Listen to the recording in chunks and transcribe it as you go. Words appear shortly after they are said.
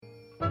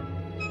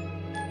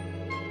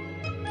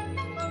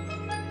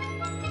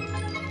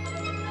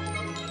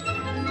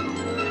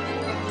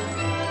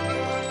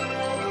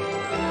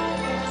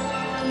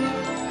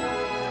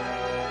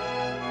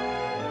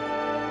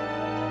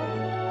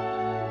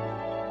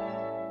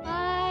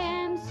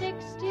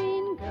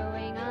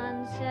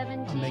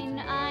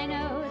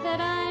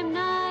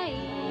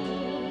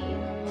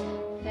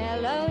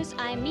those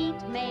I meet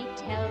may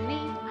tell me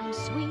I'm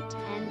sweet,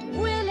 and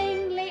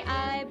willingly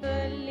I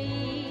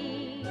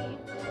believe.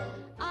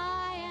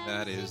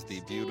 That is the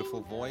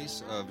beautiful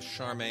voice of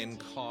Charmaine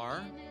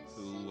Carr,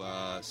 who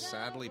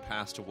sadly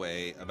passed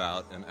away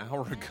about an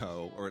hour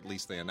ago, or at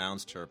least they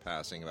announced her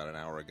passing about an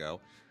hour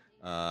ago,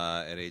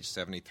 at age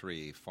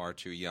 73, far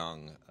too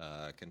young,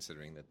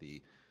 considering that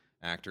the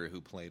actor who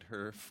played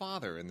her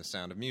father in The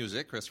Sound of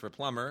Music, Christopher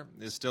Plummer,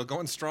 is still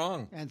going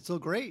strong. And still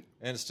great.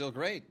 And still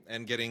great.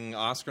 And getting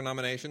Oscar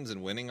nominations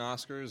and winning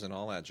Oscars and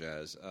all that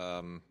jazz.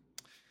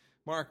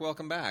 Mark,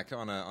 welcome back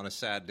on a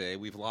sad day.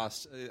 We've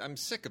lost... I'm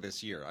sick of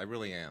this year. I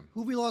really am.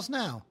 Who have we lost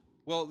now?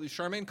 Well,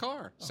 Charmaine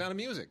Carr, Sound of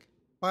Music.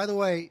 By the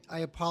way, I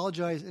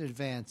apologize in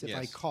advance if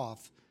I Yes.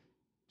 cough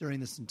during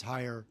this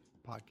entire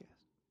podcast.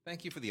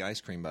 Thank you for the ice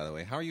cream, by the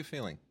way. How are you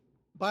feeling?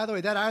 By the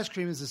way, that ice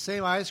cream is the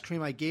same ice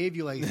cream I gave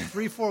you like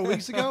 3-4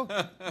 weeks ago,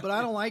 but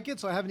I don't like it,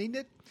 so I haven't eaten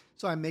it,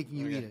 so I'm making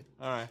you eat it.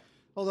 All right.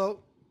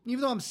 Although,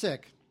 even though I'm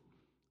sick,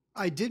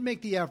 I did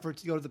make the effort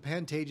to go to the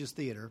Pantages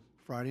Theater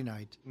Friday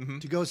night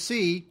to go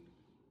see,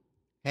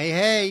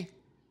 hey,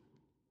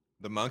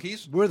 The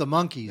Monkees? we're the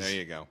Monkees. There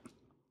you go.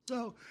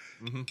 So,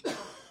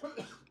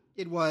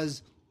 it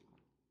was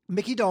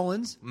Mickey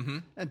Dolenz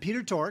and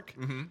Peter Tork.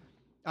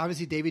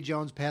 Obviously, Davy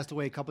Jones passed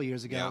away a couple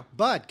years ago. Yeah.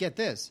 But get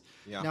this.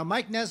 Yeah. Now,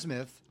 Mike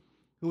Nesmith,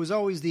 who was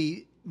always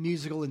the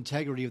musical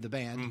integrity of the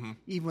band,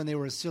 even when they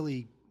were a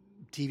silly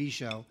TV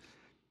show,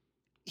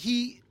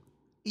 he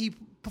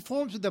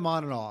performs with them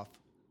on and off,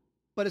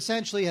 but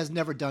essentially has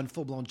never done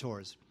full-blown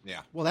tours. Yeah.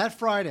 Well, that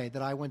Friday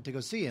that I went to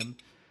go see him,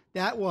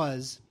 that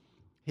was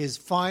his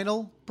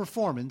final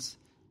performance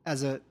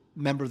as a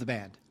member of the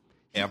band.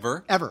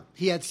 Ever?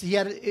 He had.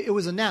 It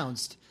was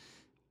announced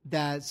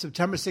that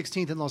September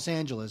 16th in Los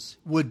Angeles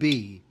would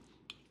be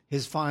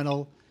his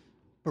final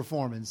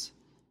performance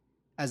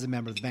as a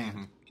member of the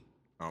band.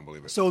 I don't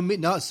believe it. So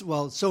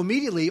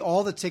immediately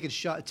all the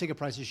ticket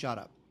prices shot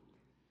up.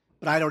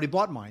 But I had already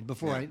bought mine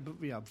before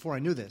I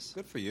knew this.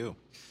 Good for you.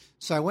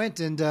 So I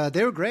went, and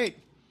they were great.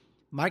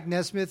 Mike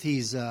Nesmith,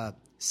 he's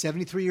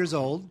 73 years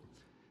old.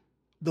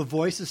 The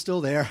voice is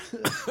still there.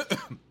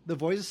 The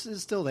voice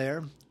is still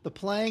there. The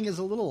playing is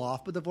a little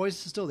off, but the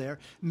voice is still there.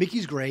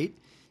 Mickey's great.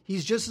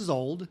 He's just as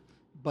old,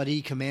 but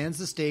he commands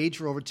the stage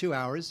for over 2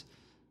 hours.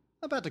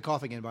 I'm about to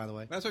cough again, by the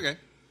way. That's okay.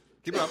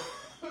 Keep it up.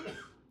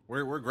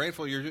 We're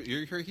grateful you're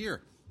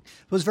here.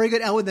 It was very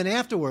good. And then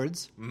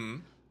afterwards,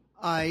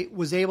 I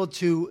was able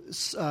to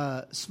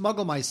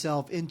smuggle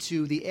myself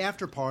into the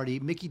after party,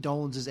 Mickey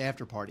Dolenz'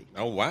 after party.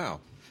 Oh,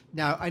 wow.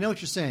 Now, I know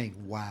what you're saying.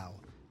 Wow,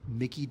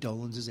 Mickey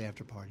Dolenz'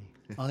 after party.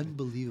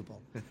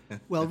 Unbelievable.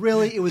 Well,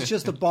 really, it was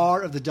just the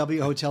bar of the W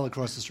Hotel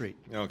across the street.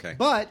 Okay.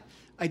 But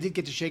I did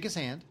get to shake his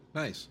hand,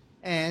 Nice.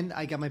 and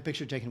I got my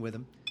picture taken with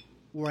him,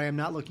 where I am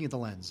not looking at the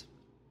lens.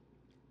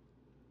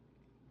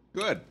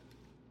 Good.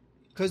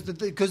 Because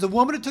the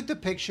woman who took the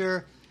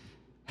picture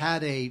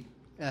had a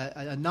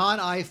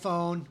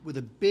non-iPhone with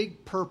a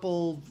big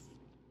purple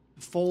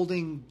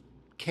folding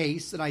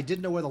case, and I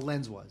didn't know where the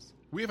lens was.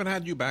 We haven't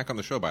had you back on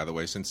the show, by the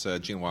way, since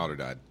Gene Wilder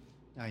died.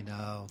 I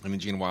know. Any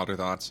Gene Wilder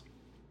thoughts?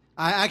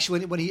 I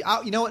actually, when he,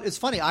 you know what? It's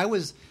funny. I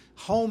was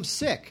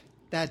homesick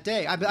that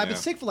day. I've been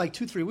sick for like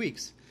 2-3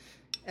 weeks,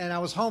 and I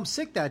was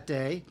homesick that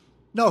day.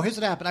 No, here's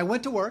what happened. I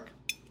went to work,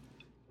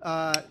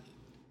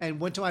 and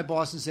went to my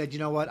boss and said, "You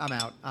know what? I'm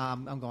out.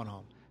 I'm going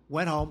home."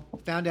 Went home,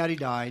 found out he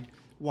died.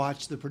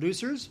 Watched The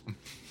Producers,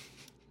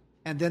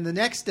 and then the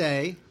next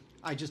day,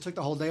 I just took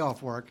the whole day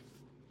off work,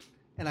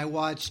 and I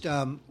watched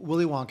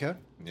Willy Wonka.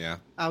 Yeah.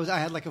 I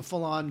had like a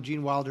full-on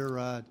Gene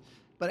Wilder.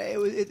 But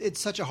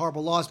it's such a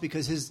horrible loss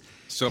because his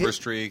Silver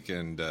Streak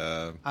and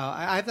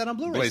I have that on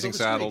Blu-ray. Blazing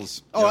Silver Streak.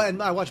 Saddles. Oh, Yeah.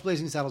 and I watched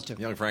Blazing Saddles too.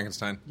 Young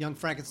Frankenstein. Young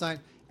Frankenstein,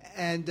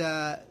 and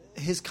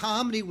his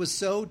comedy was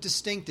so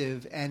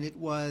distinctive, and it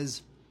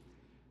was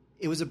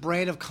a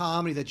brand of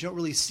comedy that you don't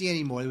really see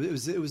anymore.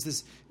 It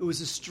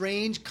was a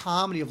strange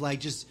comedy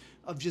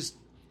of just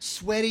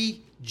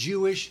sweaty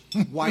Jewish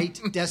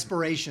white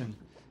desperation.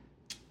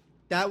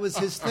 That was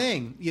his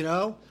thing, you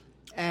know.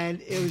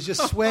 And it was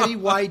just sweaty,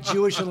 white,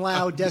 Jewish, and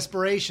loud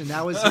desperation.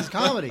 That was his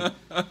comedy.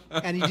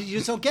 And you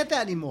just don't get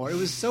that anymore. It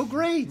was so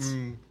great.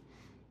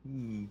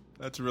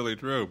 That's really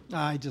true.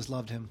 I just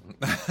loved him.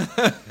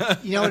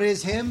 You know what it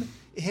is? Him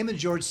and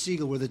George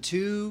Segal were the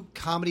two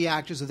comedy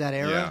actors of that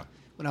era Yeah.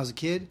 when I was a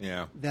kid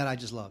Yeah. that I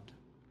just loved.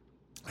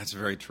 That's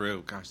very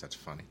true. Gosh, that's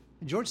funny.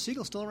 And George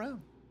Segal's still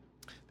around.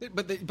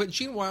 But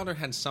Gene Wilder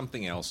had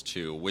something else,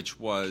 too, which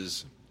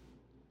was...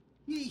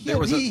 He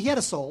had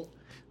a soul.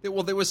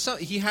 Well, there was some.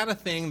 He had a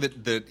thing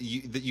that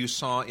you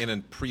saw in a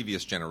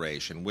previous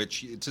generation,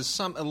 which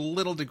to a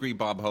little degree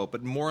Bob Hope,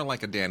 but more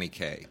like a Danny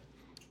Kaye.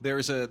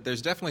 There's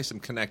definitely some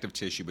connective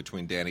tissue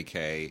between Danny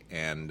Kaye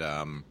and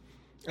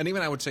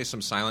even I would say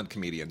some silent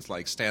comedians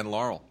like Stan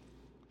Laurel,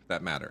 for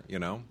that matter. You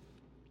know,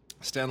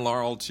 Stan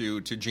Laurel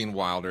to Gene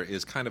Wilder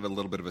is kind of a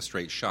little bit of a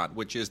straight shot,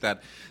 which is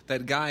that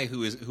guy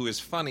who is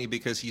funny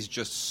because he's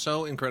just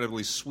so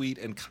incredibly sweet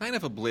and kind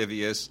of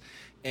oblivious.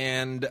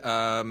 And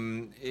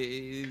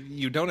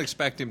you don't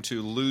expect him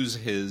to lose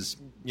his,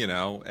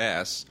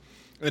 S.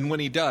 And when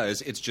he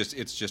does, it's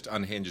just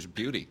unhinged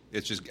beauty.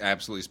 It's just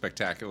absolutely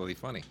spectacularly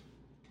funny.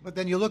 But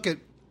then you look at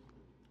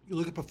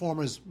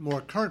performers,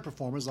 more current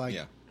performers like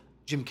Yeah.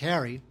 Jim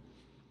Carrey,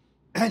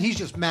 and he's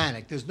just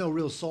manic. There's no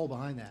real soul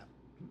behind that.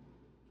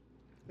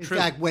 In True.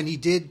 fact, when he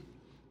did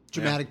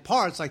dramatic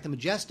parts like The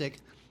Majestic,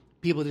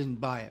 people didn't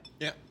buy it.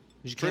 Yeah.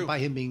 Because you True. can't buy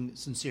him being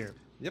sincere.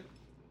 Yep.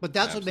 But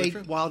that's what Absolutely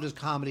made true. Wilder's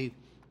comedy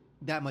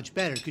that much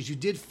better, because you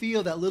did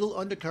feel that little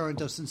undercurrent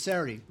of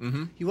sincerity.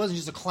 Mm-hmm. He wasn't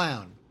just a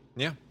clown.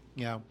 Yeah.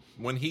 You know?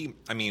 When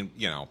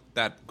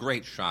that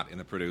great shot in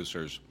The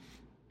Producers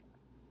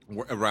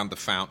around the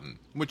fountain,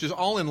 which is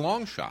all in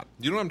long shot.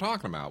 You know what I'm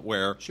talking about?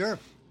 Where Sure.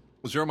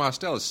 Zero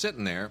Mostel is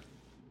sitting there,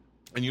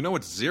 and you know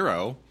it's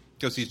Zero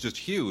because he's just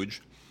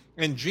huge,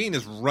 and Gene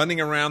is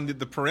running around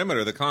the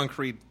perimeter, the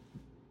concrete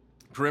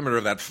perimeter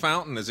of that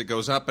fountain as it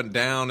goes up and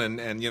down, and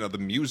the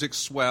music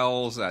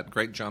swells, that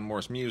great John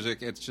Morris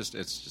music. It's just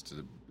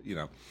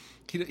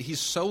he's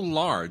so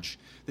large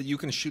that you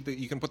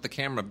can put the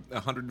camera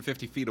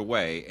 150 feet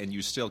away and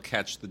you still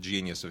catch the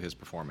genius of his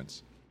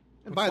performance.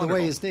 And It's by the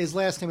way, wonderful. his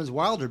last name is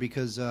Wilder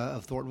because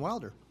of Thornton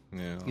Wilder.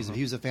 Yeah,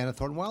 He was a fan of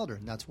Thornton Wilder,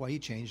 and that's why he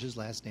changed his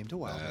last name to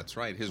Wilder. that's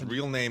right. His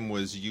real name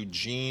was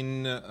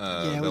Eugene It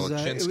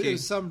Velichinsky.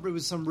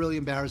 was some really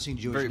embarrassing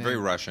Jewish Very, name.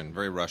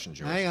 very Russian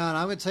Jewish. Hang on,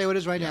 I'm going to tell you what it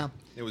is right now.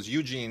 It was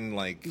Eugene,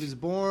 like He was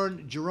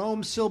born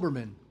Jerome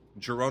Silberman,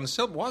 Jerome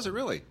Silva. Was it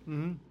really?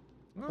 born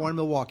in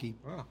Milwaukee.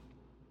 Oh.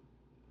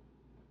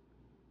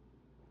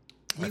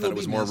 He I will thought it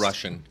was be more missed.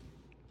 Russian.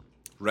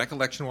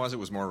 Recollection was it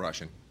was more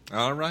Russian.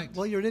 All right.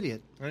 Well, you're an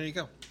idiot. There you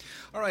go.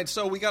 All right,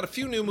 so we got a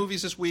few new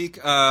movies this week.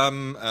 Are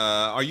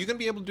you going to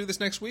be able to do this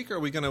next week, or are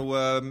we going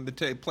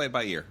to play it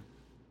by ear?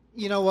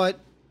 You know what?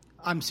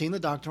 I'm seeing the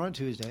doctor on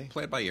Tuesday.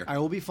 Play it by ear. I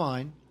will be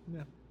fine.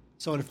 Yeah.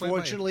 So, play it by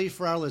unfortunately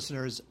for our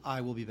listeners,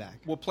 I will be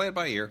back. We'll play it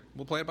by ear.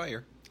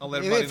 I'll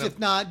let everybody know. If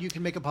not, you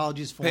can make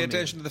apologies for Pay me.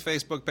 attention to the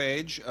Facebook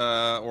page,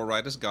 or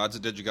write us,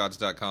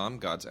 gods@digigods.com,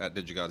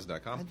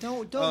 gods@digigods.com. And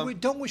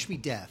don't wish me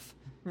death.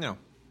 No.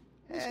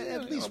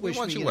 At least we wish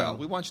want me you well. know.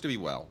 We want you to be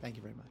well. Thank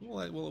you very much.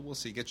 We'll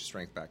see. Get your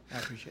strength back. I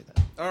appreciate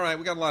that. All right,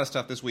 we got a lot of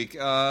stuff this week.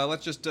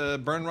 Let's just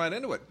burn right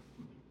into it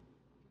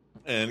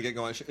and get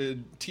going.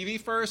 TV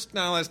first?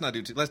 No, let's not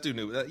do. Let's do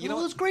new.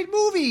 Those great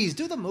movies.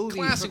 Do the movies.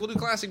 Classic. We'll do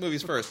classic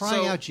movies first.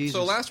 crying out, Jesus.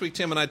 So last week,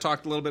 Tim and I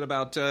talked a little bit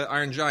about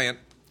Iron Giant,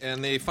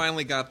 and they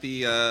finally got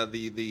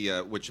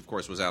the which of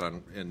course was out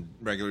in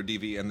regular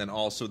DV, and then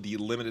also the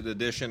limited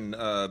edition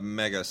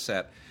mega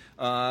set.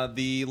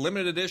 The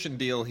limited edition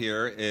deal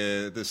here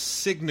is the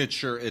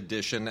signature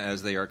edition,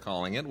 as they are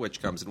calling it,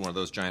 which comes in one of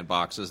those giant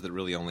boxes that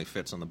really only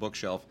fits on the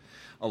bookshelf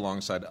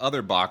alongside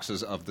other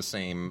boxes of the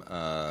same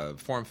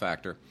form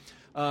factor.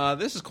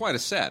 This is quite a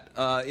set.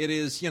 It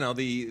is,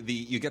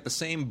 you get the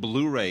same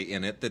Blu-ray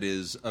in it that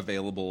is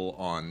available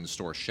on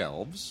store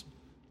shelves.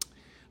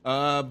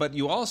 But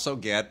you also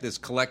get this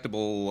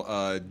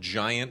collectible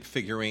giant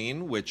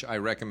figurine, which I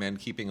recommend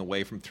keeping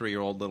away from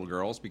 3-year-old little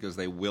girls because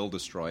they will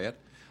destroy it.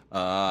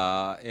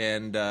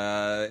 And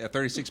a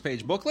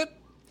 36-page booklet,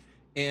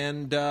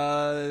 and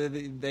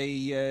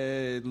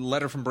they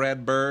letter from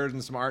Brad Bird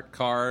and some art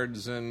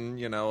cards and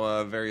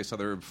various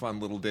other fun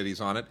little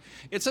ditties on it.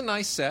 It's a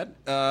nice set.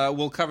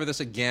 We'll cover this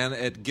again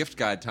at gift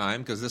guide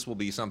time because this will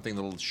be something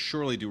that will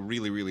surely do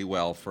really, really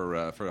well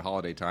for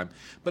holiday time.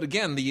 But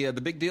again, the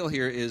big deal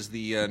here is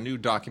the new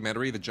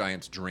documentary, The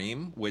Giant's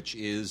Dream, which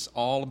is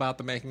all about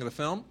the making of the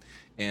film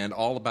and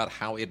all about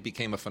how it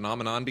became a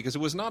phenomenon because it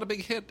was not a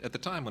big hit at the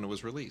time when it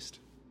was released.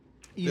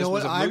 This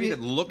was a movie that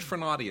looked for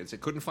an audience.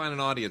 It couldn't find an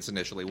audience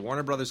initially.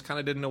 Warner Brothers kind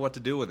of didn't know what to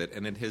do with it,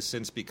 and it has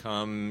since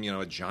become,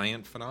 a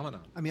giant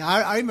phenomenon. I mean,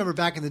 I remember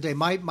back in the day,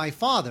 my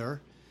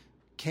father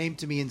came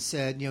to me and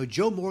said,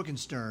 Joe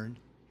Morgenstern,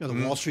 the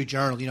Wall Street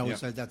Journal,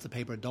 so that's the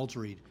paper adults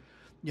read.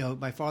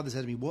 My father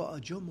said to me, well,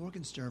 Joe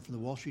Morgenstern from the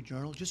Wall Street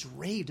Journal just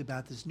raved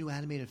about this new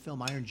animated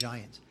film, Iron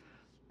Giant.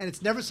 And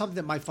it's never something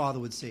that my father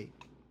would see,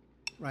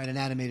 right? An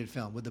animated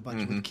film with a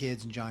bunch of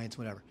kids and giants,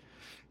 whatever.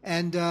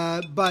 And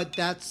but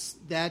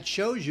that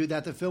shows you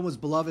that the film was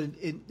beloved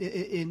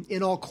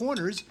in all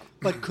corners,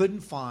 but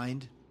couldn't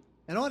find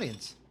an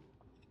audience.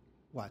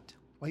 What?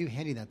 Why are you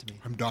handing that to me?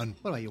 I'm done.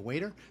 What, are you a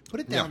waiter? Put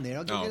it down there.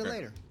 I'll get it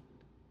later.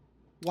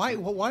 Why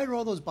are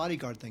all those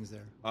bodyguard things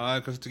there?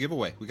 Because it's a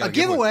giveaway. We got A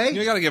giveaway?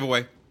 You got a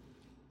giveaway. Thanks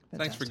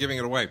Fantastic. for giving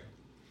it away.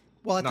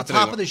 Well, at Not the that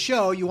top I- of the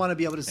show, you want to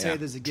be able to say Yeah,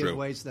 there's a true.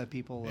 giveaway so that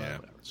people. Yeah,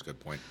 Whatever. that's a good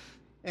point.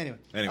 Anyway.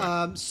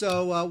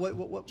 So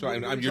what you're were we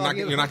not talking you're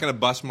not about? going to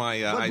bust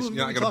my What ice. movie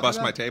You're were not we going to talking bust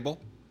my about?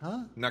 table. Huh?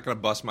 You're not going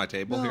to bust my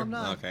table No, here. I'm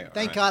not. Okay. all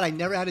Thank right. God I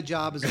never had a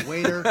job as a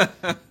waiter,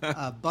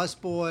 a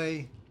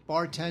busboy,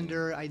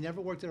 bartender. I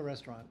never worked at a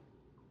restaurant.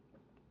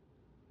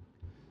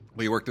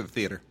 Well, you worked at the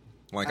theater,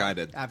 like I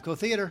did. Avco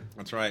Theater.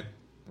 That's right.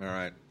 All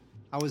right.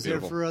 I was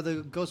Beautiful. there for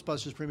the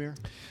Ghostbusters premiere.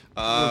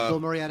 Bill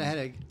Murray had a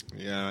headache.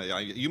 Yeah.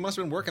 You must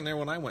have been working there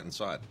when I went and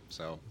saw it.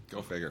 So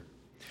go figure.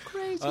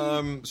 Crazy.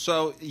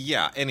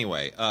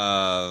 Anyway.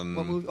 What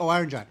movie? Oh,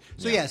 Iron Giant.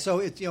 So Yeah. so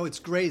it's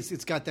great.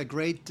 It's got that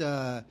great.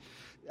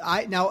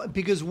 Now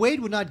because Wade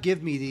would not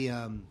give me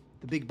the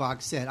big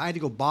box set, I had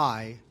to go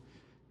buy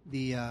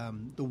the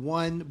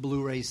one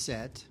Blu-ray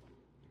set,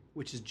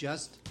 which is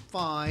just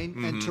fine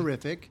and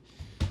terrific.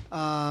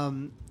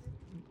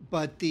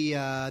 But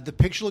the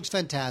picture looks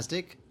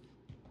fantastic.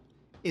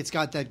 It's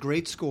got that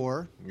great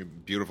score.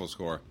 Beautiful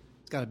score.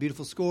 It's got a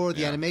beautiful score.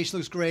 The animation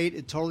looks great.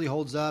 It totally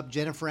holds up.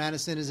 Jennifer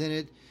Aniston is in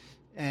it,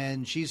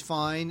 and she's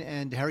fine.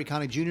 And Harry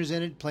Connick Jr. is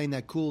in it, playing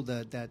that cool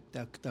the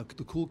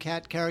cool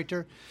cat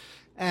character.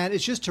 And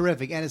it's just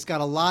terrific. And it's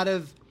got a lot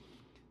of,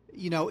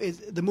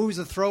 the movie's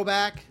a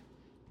throwback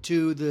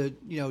to the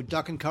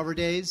duck and cover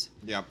days.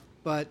 Yep.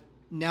 But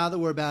now that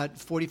we're about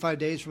 45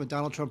 days from a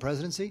Donald Trump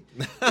presidency,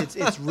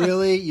 it's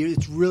really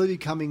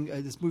becoming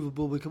this movie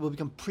will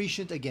become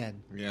prescient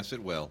again. Yes,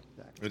 it will.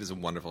 Exactly. It is a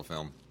wonderful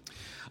film.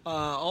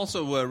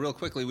 Also, real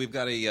quickly, we've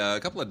got a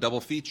couple of double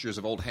features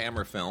of old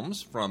Hammer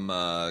films from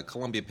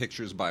Columbia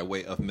Pictures by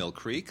way of Mill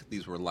Creek.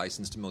 These were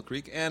licensed to Mill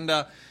Creek. And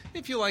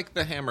if you like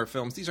the Hammer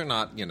films, these are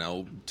not,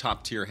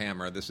 top-tier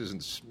Hammer. This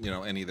isn't,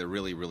 any of the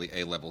really, really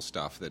A-level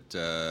stuff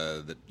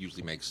that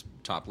usually makes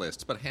top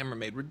lists. But Hammer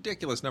made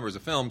ridiculous numbers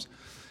of films.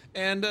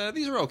 And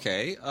these are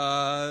okay.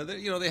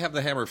 They have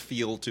the Hammer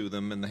feel to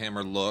them and the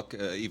Hammer look,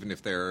 even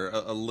if they're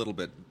a little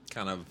bit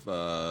kind of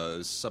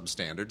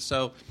substandard.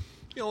 So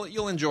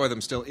you'll enjoy them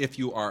still if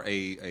you are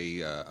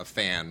a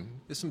fan.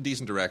 There's some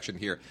decent direction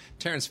here.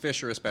 Terence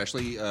Fisher,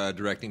 especially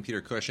directing Peter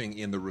Cushing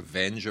in The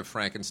Revenge of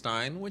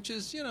Frankenstein, which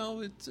is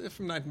it's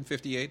from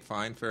 1958.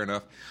 Fine, fair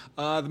enough.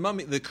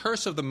 The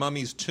Curse of the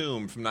Mummy's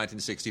Tomb from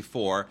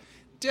 1964.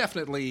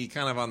 Definitely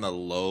kind of on the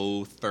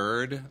low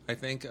third, I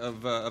think,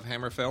 of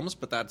Hammer films,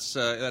 but that's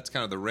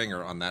kind of the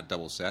ringer on that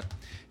double set.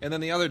 And then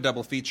the other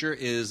double feature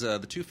is The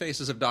Two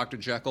Faces of Dr.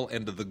 Jekyll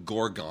and The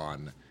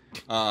Gorgon.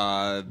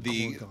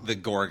 The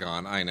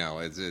Gorgon, I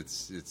know,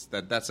 that's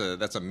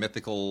a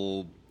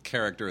mythical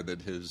character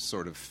that has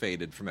sort of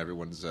faded from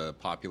everyone's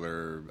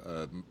popular,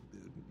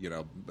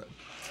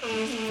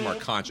 from our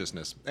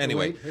consciousness.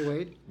 Anyway, Hey,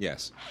 Wade.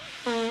 Yes,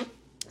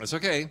 it's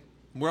okay.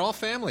 We're all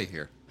family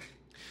here.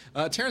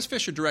 Terence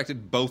Fisher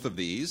directed both of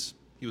these.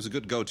 He was a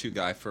good go-to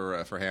guy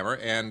for Hammer.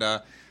 And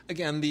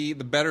again, the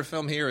better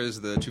film here is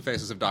The Two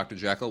Faces of Dr.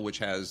 Jekyll, which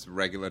has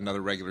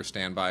another regular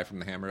standby from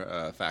the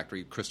Hammer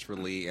factory, Christopher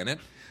Lee, in it.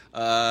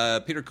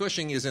 Peter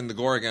Cushing is in The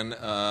Gorgon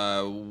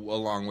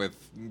along with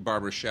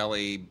Barbara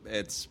Shelley.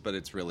 But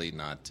it's really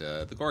not.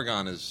 The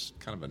Gorgon is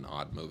kind of an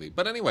odd movie.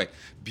 But anyway,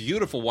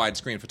 beautiful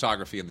widescreen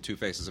photography in The Two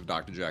Faces of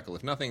Dr. Jekyll.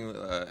 If nothing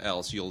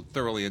else, you'll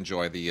thoroughly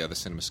enjoy the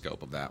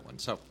CinemaScope of that one.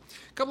 So,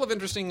 a couple of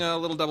interesting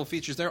little double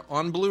features there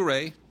on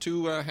Blu-ray.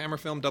 Two Hammer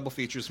film double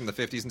features from the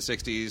 50s and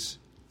 60s.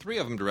 Three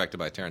of them directed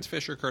by Terence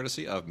Fisher,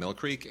 courtesy of Mill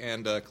Creek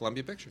and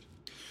Columbia Pictures.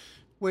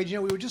 Wade, we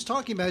were just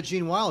talking about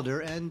Gene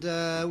Wilder, and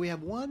we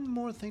have one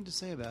more thing to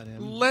say about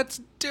him.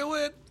 Let's do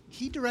it.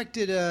 He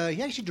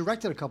actually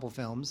directed a couple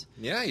films.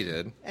 Yeah, he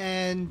did.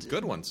 And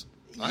good ones.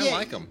 I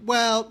like them.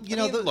 Well,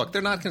 look,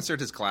 they're not considered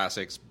his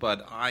classics,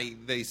 but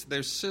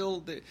there's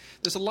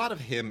a lot of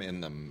him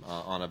in them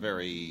on a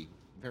very,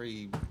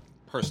 very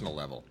personal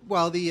level.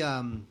 Well, the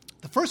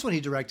first one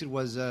he directed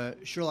was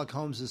Sherlock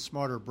Holmes'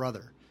 Smarter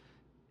Brother.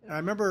 And I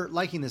remember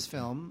liking this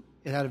film.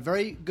 It had a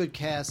very good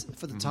cast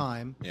for the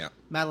time. Yeah.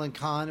 Madeline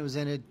Kahn was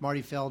in it,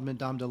 Marty Feldman,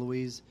 Dom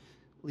DeLuise,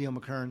 Leo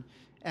McKern.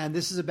 And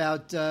this is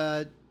about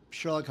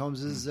Sherlock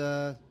Holmes'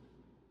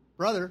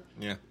 brother,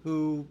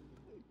 who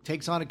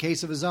takes on a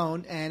case of his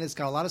own, and it's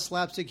got a lot of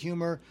slapstick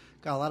humor,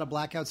 got a lot of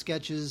blackout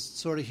sketches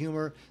sort of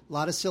humor, a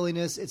lot of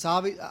silliness. It's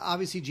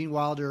obviously Gene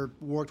Wilder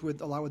worked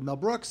a lot with Mel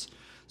Brooks,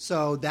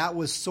 so that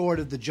was sort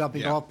of the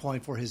jumping off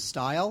point for his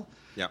style.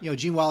 Yeah.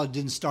 Gene Wilder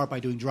didn't start by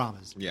doing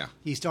dramas. Yeah.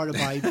 He started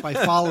by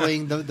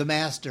following the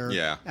master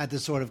at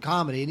this sort of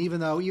comedy. And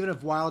even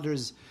if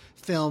Wilder's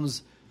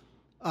films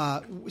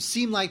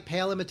seem like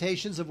pale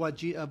imitations of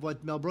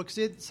what Mel Brooks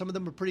did, some of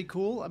them are pretty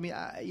cool. I mean,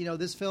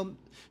 this film,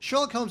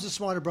 Sherlock Holmes'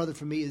 Smarter Brother,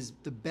 for me, is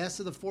the best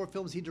of the four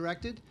films he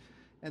directed.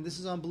 And this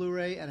is on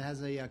Blu-ray and it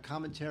has a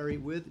commentary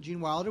with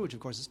Gene Wilder, which, of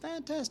course, is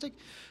fantastic.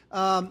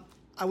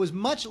 I was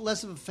much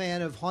less of a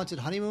fan of Haunted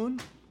Honeymoon,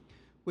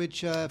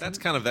 which that's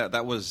kind of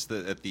that was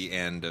at the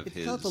end of it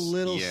felt a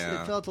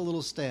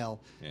little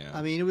stale. Yeah.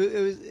 I mean,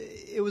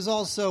 it was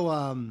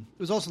also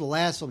the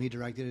last film he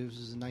directed. It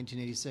was in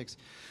 1986,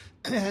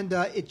 and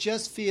it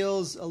just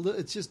feels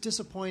it's just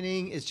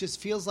disappointing. It just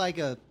feels like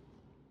a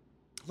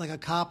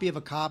copy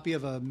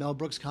of a Mel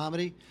Brooks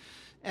comedy.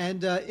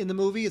 And in the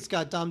movie, it's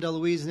got Dom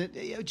DeLuise in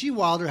it. Gene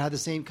Wilder had the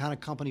same kind of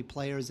company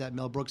players that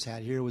Mel Brooks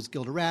had. Here was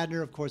Gilda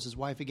Radner, of course, his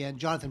wife again.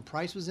 Jonathan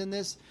Pryce was in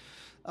this.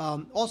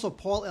 Also,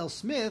 Paul L.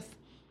 Smith,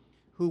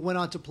 who went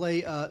on to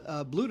play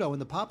Bluto in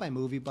the Popeye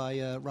movie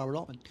by Robert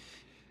Altman.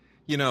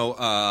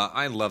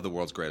 I love The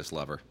World's Greatest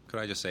Lover.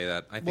 Could I just say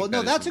that? I think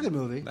that's a good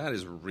movie. That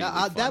is really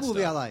fun that movie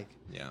stuff. I like.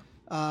 Yeah.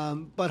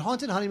 But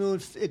Haunted Honeymoon,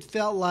 it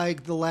felt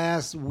like the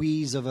last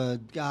wheeze of a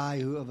guy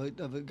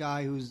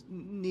who's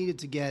needed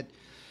to get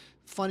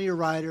funnier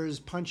writers,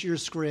 punchier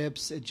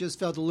scripts. It just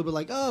felt a little bit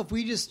like, if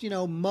we just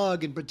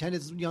mug and pretend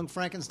it's Young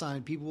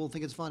Frankenstein, people will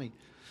think it's funny.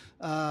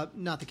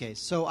 Not the case.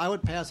 So I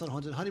would pass on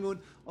Haunted Honeymoon,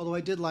 although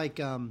I did like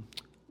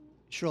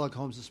Sherlock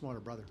Holmes' Smarter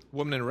Brother.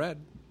 Woman in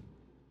Red.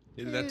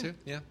 You did that too?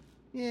 Yeah.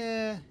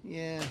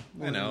 Yeah.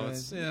 I know. Red.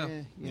 It's yeah.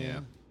 Woman in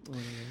Red.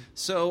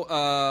 So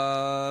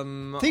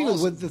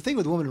The thing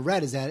with Woman in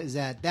Red is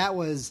that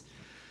was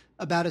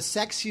about as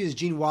sexy as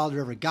Gene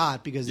Wilder ever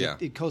got because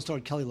it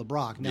co-starred Kelly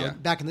LeBrock. Now,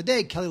 back in the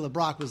day, Kelly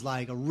LeBrock was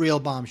like a real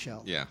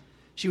bombshell. Yeah.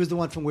 She was the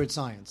one from Weird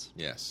Science.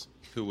 Yes.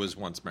 Who was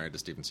once married to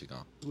Steven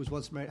Seagal. Who was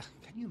once married.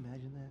 Can you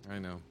imagine that? I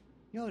know.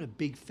 You know what a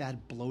big,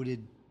 fat,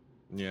 bloated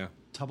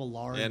tub of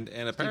lard. And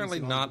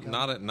apparently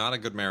not a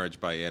good marriage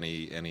by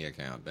any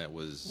account. That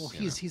was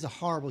he's a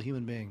horrible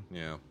human being.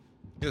 Yeah.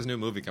 He has a new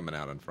movie coming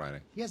out on Friday.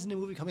 He has a new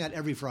movie coming out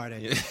every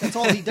Friday. Yeah. That's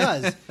all he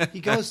does.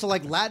 He goes to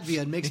like Latvia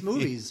and makes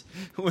movies.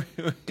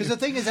 Because the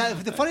thing is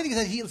that the funny thing is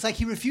that it's like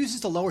he refuses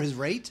to lower his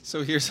rate.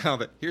 So here's how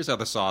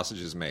the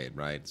sausage is made,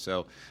 right?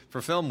 So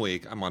for Film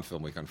Week, I'm on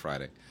Film Week on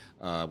Friday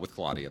with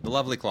Claudia, the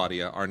lovely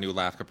Claudia, our new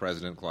LAFCA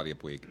president, Claudia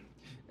Puig.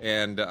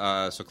 And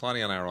so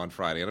Claudia and I are on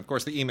Friday, and of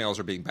course the emails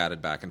are being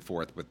batted back and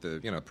forth with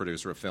the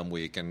producer of Film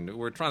Week, and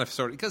we're trying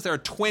to because there are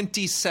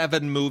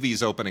 27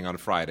 movies opening on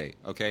Friday.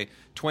 Okay,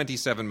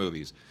 27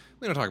 movies.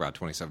 We don't talk about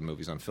 27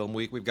 movies on Film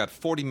Week. We've got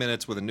 40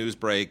 minutes with a news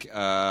break,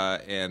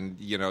 and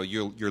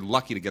you're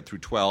lucky to get through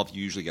 12.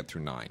 You usually get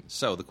through 9.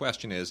 So the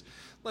question is,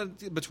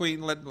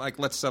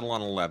 let's settle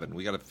on 11.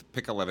 We got to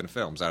pick 11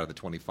 films out of the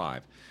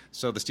 25.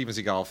 So the Steven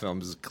Seagal film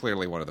is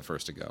clearly one of the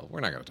first to go. We're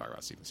not going to talk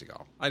about Steven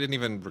Seagal. I didn't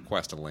even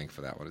request a link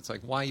for that one. It's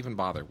like, why even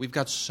bother? We've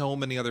got so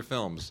many other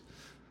films.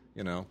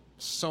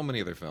 So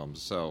many other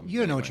films. So you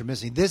don't know what you're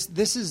missing. This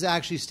is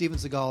actually Steven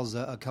Seagal's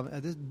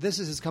this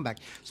is his comeback.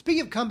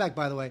 Speaking of comeback,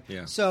 by the way,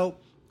 so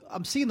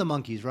I'm seeing the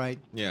Monkees, right?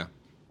 Yeah.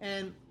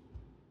 And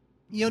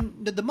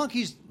the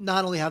Monkees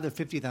not only have their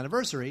 50th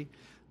anniversary,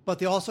 but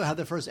they also have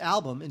their first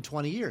album in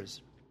 20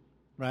 years,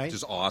 right? Which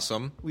is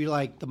awesome. We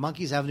like the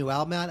Monkees have a new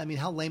album out. I mean,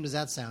 how lame does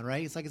that sound,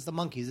 right? It's like it's the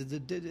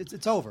Monkees.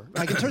 It's over.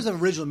 Like in terms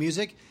of original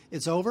music,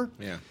 it's over.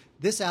 Yeah.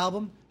 This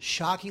album,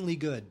 shockingly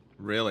good.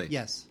 Really?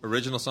 Yes.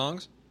 Original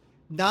songs?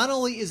 Not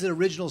only is it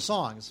original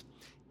songs,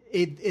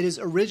 it is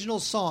original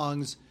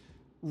songs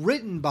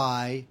written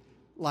by,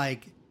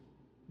 like,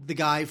 the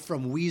guy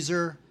from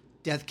Weezer,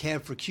 Death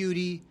Cab for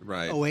Cutie,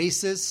 right.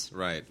 Oasis,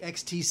 right.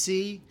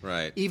 XTC,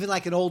 right. Even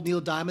like an old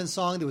Neil Diamond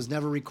song that was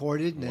never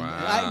recorded. And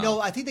wow.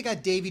 I think they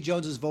got Davy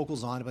Jones's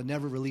vocals on it, but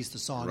never released the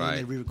song. Right. And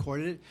they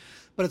re-recorded it.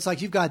 But it's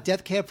like you've got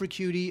Death Cab for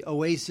Cutie,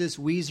 Oasis,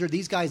 Weezer.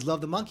 These guys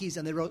love the Monkees,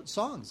 and they wrote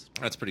songs.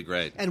 That's pretty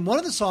great. And one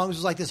of the songs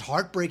was like this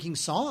heartbreaking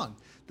song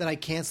that I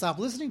can't stop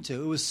listening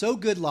to. It was so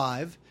good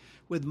live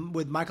with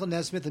Michael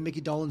Nesmith and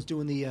Mickey Dolenz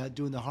doing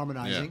the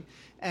harmonizing.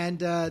 Yeah. And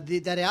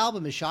that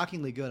album is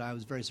shockingly good. I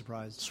was very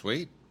surprised.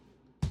 Sweet.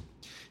 You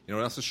know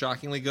what else is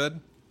shockingly good?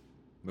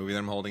 Movie that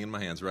I'm holding in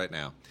my hands right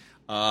now.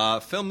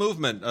 Film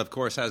Movement, of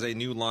course, has a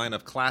new line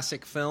of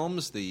classic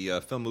films,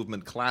 the Film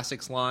Movement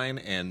Classics line,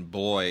 and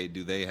boy,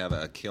 do they have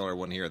a killer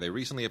one here. They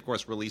recently, of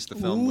course, released the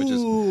film, which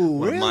is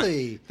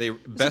really?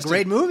 It's a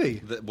great movie.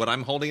 What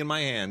I'm holding in my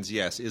hands,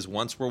 yes, is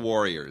Once Were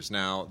Warriors.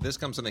 Now, this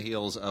comes on the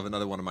heels of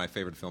another one of my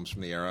favorite films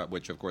from the era,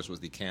 which, of course, was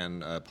the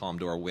Cannes Palme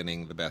d'Or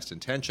winning The Best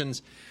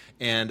Intentions.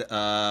 And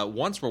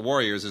Once Were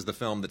Warriors is the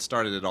film that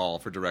started it all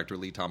for director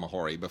Lee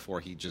Tamahori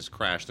before he just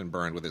crashed and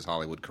burned with his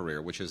Hollywood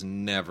career, which has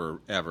never,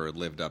 ever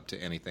lived up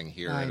to anything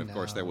here. And, of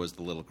course, there was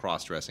the little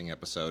cross-dressing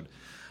episode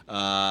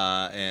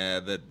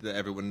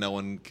that no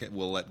one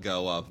will let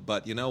go of.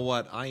 But you know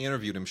what? I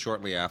interviewed him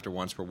shortly after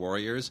Once Were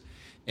Warriors,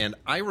 and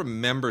I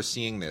remember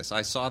seeing this.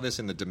 I saw this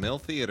in the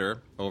DeMille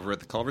Theater over at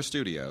the Culver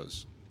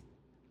Studios,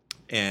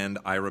 and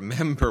I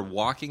remember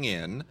walking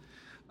in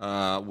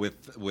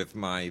with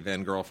my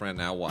then girlfriend,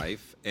 now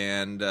wife,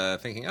 and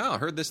thinking, I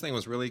heard this thing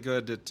was really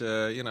good at,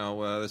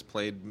 this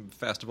played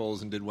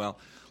festivals and did well.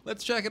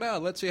 Let's check it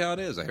out. Let's see how it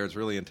is. I hear it's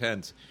really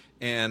intense.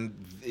 And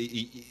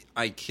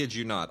I kid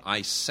you not,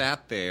 I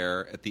sat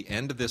there at the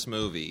end of this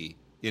movie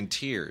in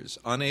tears,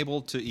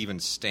 unable to even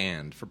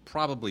stand for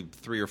probably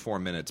 3 or 4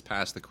 minutes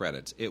past the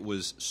credits. It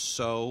was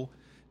so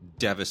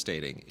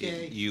devastating.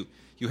 You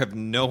have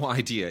no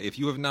idea. If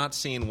you have not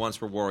seen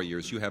Once Were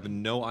Warriors, you have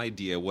no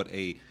idea what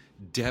a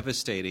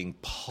devastating,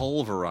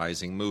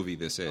 pulverizing movie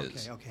this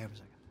is. Okay, have a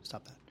second.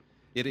 Stop that.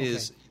 It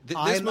is.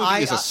 This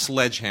movie is a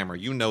sledgehammer.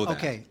 You know that.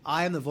 Okay,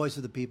 I am the voice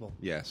of the people.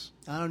 Yes.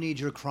 I don't need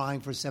your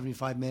crying for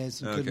 75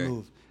 minutes and couldn't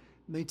move.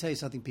 Let me tell you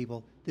something,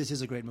 people. This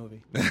is a great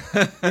movie.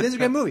 It is a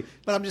great movie.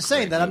 But I'm just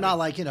saying that I'm not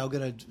like,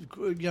 going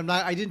to,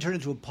 I didn't turn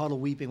into a puddle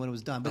weeping when it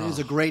was done, but it is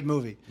a great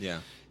movie. Yeah.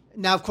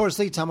 Now, of course,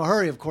 Lee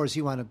Tamahori, of course,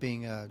 he wound up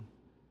being,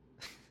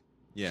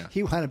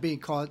 he wound up being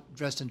caught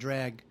dressed in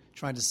drag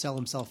trying to sell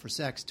himself for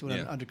sex to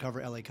an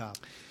undercover LA cop.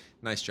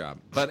 Nice job.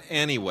 But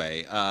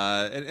anyway,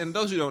 and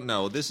those who don't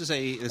know, this is a...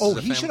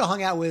 he should have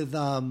hung out with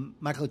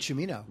Michael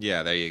Cimino.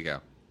 Yeah, there you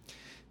go.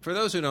 For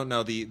those who don't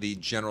know the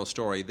general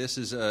story, this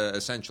is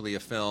essentially a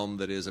film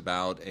that is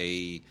about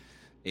a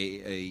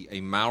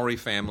Maori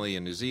family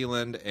in New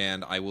Zealand,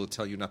 and I will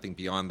tell you nothing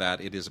beyond that.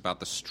 It is about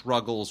the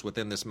struggles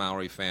within this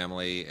Maori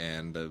family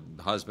and the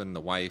husband,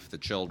 the wife, the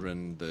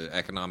children, the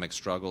economic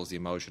struggles, the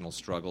emotional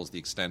struggles, the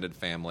extended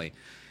family.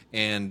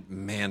 And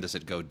man, does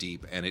it go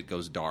deep, and it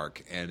goes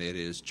dark, and it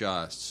is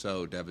just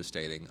so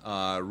devastating.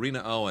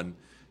 Rena Owen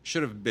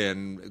could have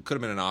been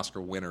an Oscar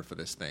winner for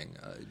this thing.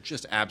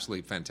 Just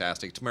absolutely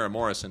fantastic. Tamara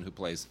Morrison, who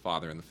plays the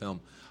father in the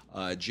film.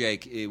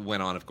 Jake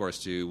went on, of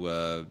course,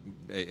 to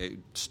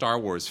Star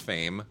Wars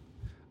fame.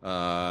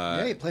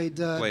 He played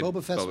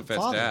Boba Fett's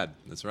father. Dad.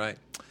 That's right.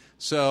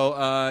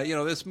 So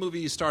this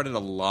movie started a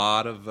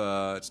lot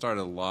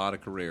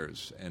of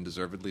careers, and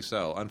deservedly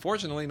so.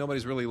 Unfortunately,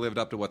 nobody's really lived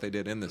up to what they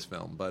did in this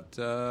film, but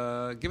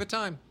give it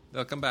time;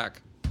 they'll come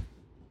back.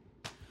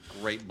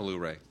 Great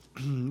Blu-ray.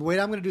 Wait,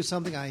 I'm going to do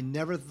something I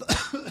never.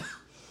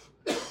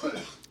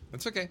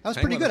 That's okay. That was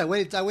pretty good. I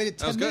waited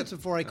 10 minutes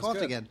before I coughed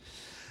good. again.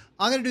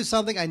 I'm going to do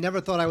something I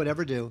never thought I would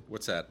ever do.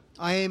 What's that?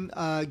 I am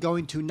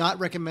going to not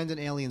recommend an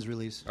Aliens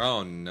release.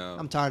 Oh no!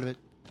 I'm tired of it.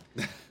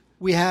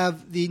 We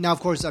have now, of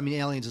course,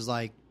 Aliens is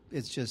like,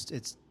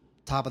 it's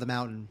top of the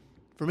mountain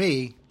for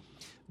me.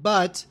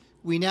 But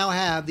we now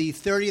have the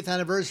 30th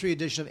anniversary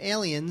edition of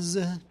Aliens.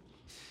 And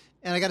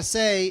I got to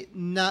say,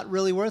 not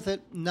really worth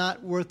it.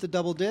 Not worth the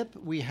double dip.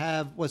 We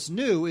have, what's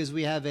new is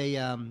we have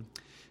a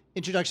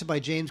introduction by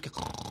James.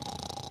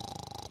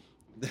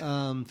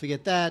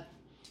 Forget that.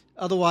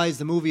 Otherwise,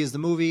 the movie is the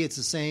movie. It's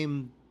the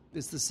same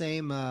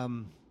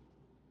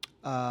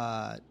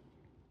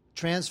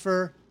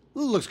transfer. It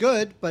looks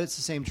good, but it's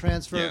the same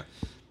transfer.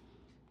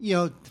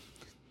 Yeah.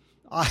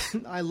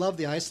 I love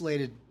the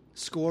isolated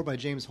score by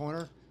James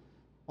Horner,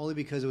 only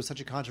because it was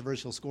such a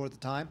controversial score at the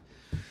time.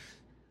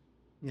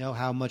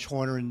 How much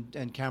Horner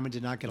and Cameron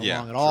did not get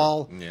along at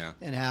all. Yeah.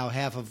 And how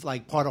half of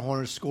part of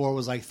Horner's score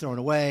was thrown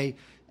away,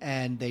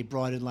 and they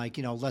brought in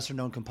lesser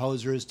known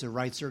composers to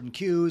write certain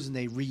cues, and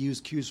they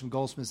reused cues from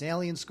Goldsmith's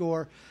Alien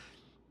score.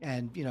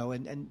 And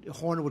and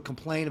Horner would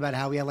complain about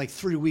how he had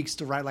 3 weeks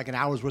to write an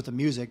hour's worth of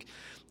music,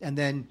 and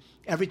then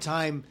every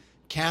time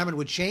Cameron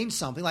would change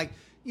something,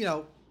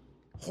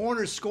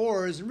 Horner's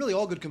scores and really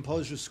all good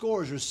composers'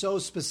 scores are so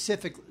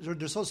specific.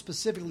 They're so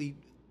specifically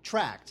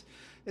tracked.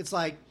 It's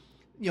the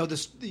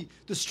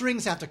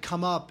strings have to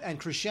come up and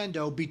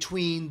crescendo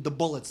between the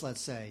bullets,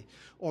 let's say,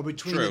 or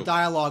between the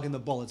dialogue and the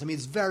bullets.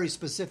 It's very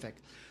specific.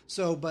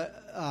 So, but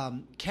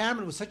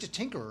Cameron was such a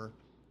tinkerer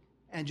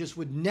and just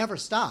would never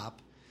stop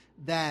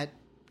that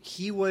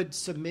he would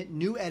submit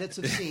new edits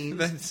of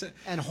scenes,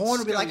 and Horner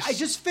would be like, "I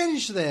just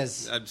finished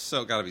this." I've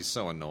got to be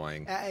so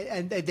annoying.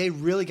 And they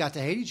really got to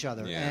hate each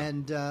other. Yeah.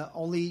 And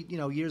only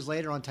years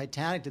later on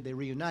Titanic did they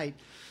reunite.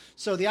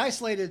 So the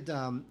isolated,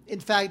 in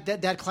fact,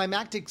 that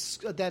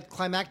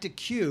climactic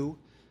cue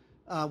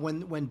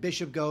when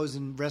Bishop goes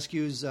and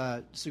rescues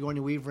Sigourney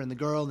Weaver and the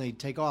girl, and they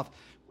take off.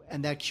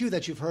 And that cue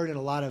that you've heard in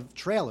a lot of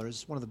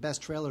trailers, one of the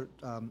best trailer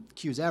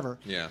cues ever.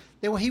 Yeah.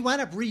 He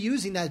wound up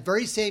reusing that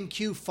very same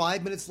cue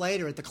 5 minutes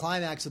later at the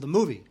climax of the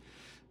movie,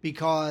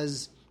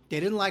 because they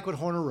didn't like what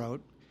Horner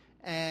wrote,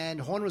 and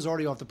Horner was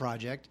already off the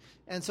project,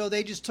 and so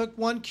they just took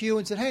one cue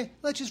and said, "Hey,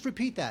 let's just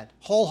repeat that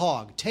whole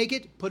hog. Take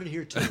it, put it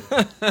here too."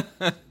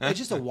 It's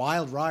just a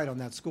wild ride on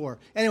that score.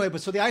 Anyway, but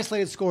so the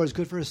isolated score is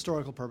good for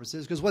historical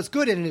purposes because what's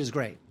good in it is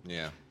great.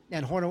 Yeah.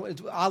 And Horner,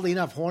 oddly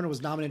enough, Horner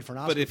was nominated for an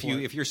Oscar. But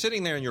if you're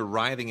sitting there and you're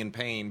writhing in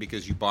pain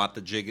because you bought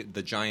the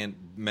giant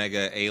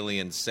mega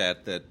alien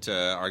set that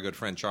our good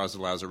friend Charles de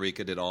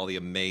Lauzarica did all the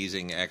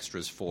amazing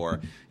extras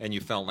for, and you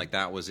felt like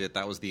that was it,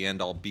 that was the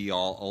end all be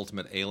all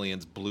ultimate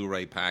Aliens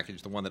Blu-ray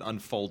package, the one that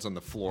unfolds on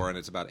the floor and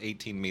it's about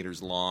 18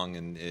 meters long,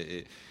 and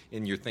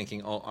you're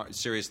thinking, oh,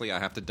 seriously, I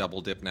have to double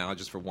dip now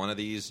just for one of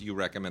these. You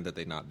recommend that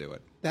they not do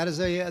it? That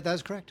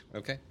is correct.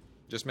 Okay,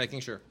 just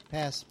making sure.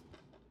 Pass.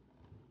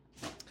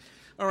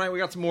 All right, we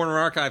got some Warner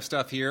Archive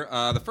stuff here.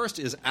 The first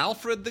is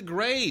Alfred the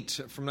Great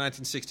from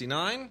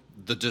 1969,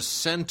 The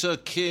Dissenter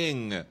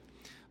King.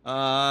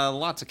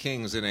 Lots of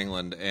kings in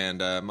England,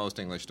 and most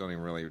English don't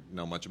even really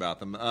know much about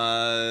them.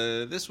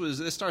 This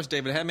stars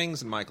David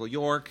Hemmings and Michael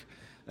York,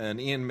 and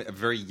a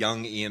very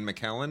young Ian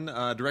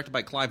McKellen, directed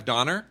by Clive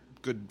Donner,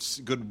 good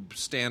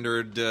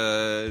standard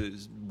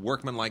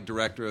workmanlike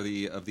director of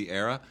the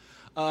era.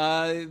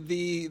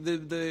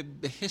 The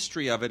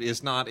history of it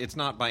is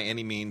not by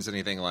any means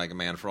anything like A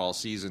Man for All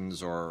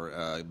Seasons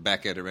or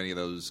Beckett or any of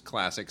those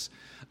classics.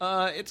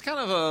 It's kind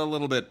of a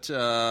little bit.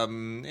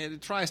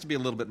 It tries to be a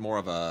little bit more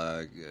of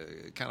a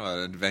kind of an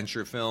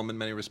adventure film in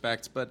many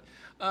respects, but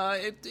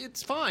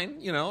it's fine.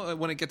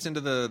 When it gets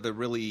into the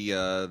really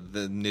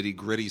the nitty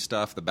gritty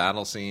stuff, the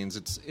battle scenes,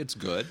 it's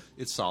good.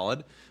 It's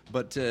solid.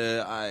 But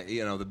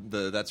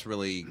that's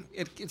really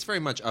it's very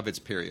much of its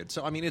period.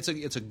 So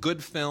it's a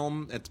good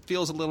film. It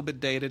feels a little bit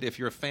dated. If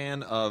you're a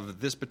fan of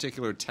this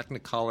particular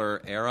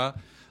Technicolor era,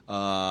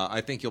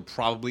 I think you'll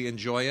probably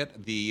enjoy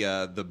it.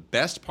 The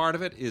best part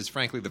of it is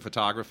frankly the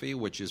photography,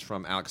 which is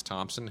from Alex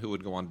Thompson, who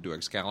would go on to do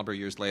Excalibur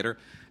years later.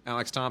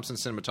 Alex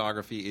Thompson's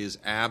cinematography is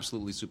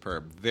absolutely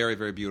superb. Very,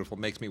 very beautiful.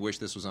 Makes me wish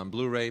this was on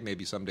Blu-ray.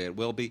 Maybe someday it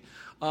will be.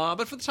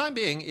 But for the time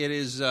being, it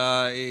is.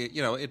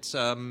 It's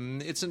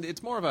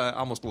more of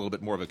almost a little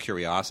bit more of a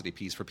curiosity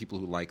piece for people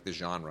who like the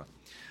genre.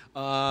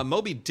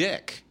 Moby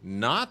Dick,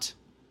 not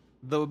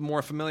the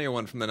more familiar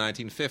one from the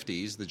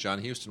 1950s, the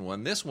John Huston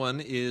one. This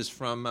one is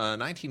from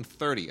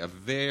 1930, a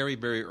very,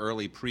 very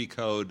early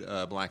pre-code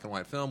black and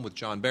white film with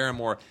John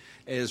Barrymore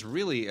as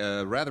really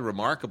a rather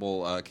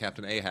remarkable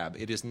Captain Ahab.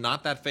 It is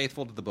not that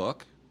faithful to the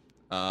book.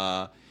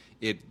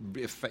 It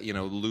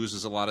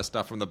loses a lot of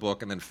stuff from the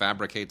book and then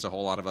fabricates a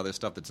whole lot of other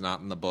stuff that's not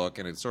in the book,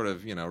 and it sort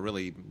of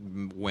really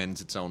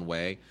wends its own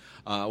way,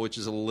 which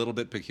is a little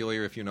bit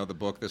peculiar. If you know the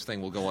book, this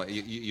thing will go.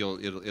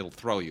 It'll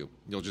throw you.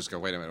 You'll just go,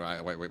 wait a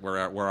minute, wait, where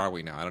are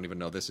we now? I don't even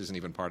know. This isn't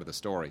even part of the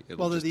story.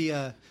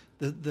 The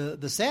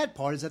sad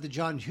part is that the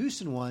John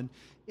Huston one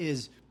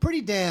is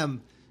pretty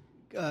damn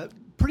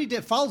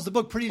follows the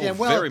book pretty damn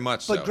well. Very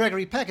much so. But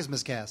Gregory Peck is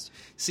miscast.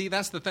 See,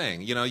 that's the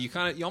thing. You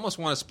almost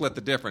want to split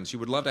the difference. You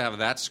would love to have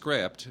that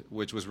script,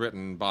 which was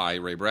written by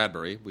Ray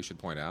Bradbury, we should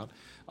point out,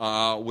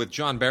 with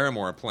John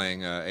Barrymore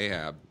playing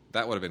Ahab.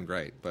 That would have been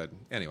great. But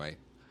anyway,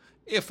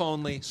 if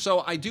only.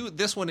 So I do.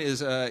 This one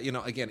is,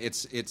 again,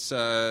 it's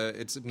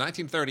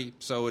 1930,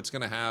 so it's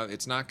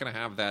not going to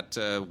have that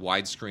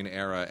widescreen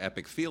era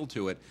epic feel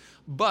to it.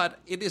 But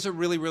it is a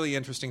really, really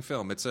interesting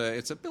film. It's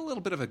a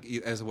little bit of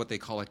as what they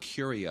call a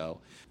curio,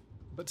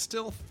 but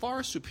still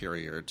far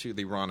superior to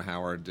the Ron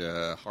Howard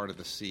Heart of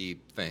the Sea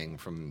thing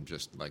from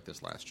just like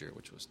this last year,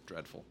 which was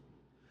dreadful.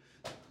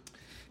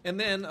 And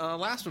then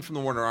last one from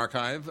the Warner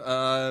Archive,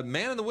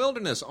 Man in the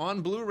Wilderness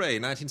on Blu-ray,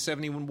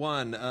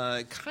 1971.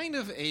 Kind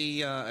of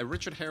a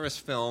Richard Harris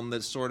film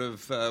that sort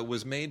of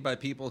was made by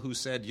people who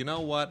said, you know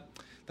what?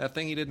 That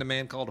thing he did in A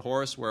Man Called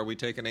Horse, where we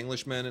take an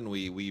Englishman and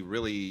we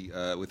really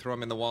we throw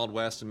him in the Wild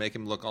West and make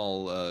him look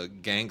all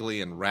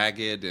gangly and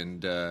ragged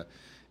and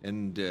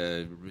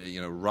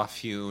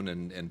rough-hewn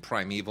and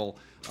primeval.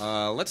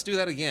 Let's do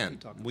that again.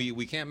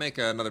 We can't make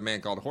another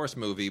Man Called Horse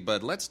movie,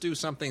 but let's do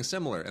something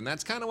similar, and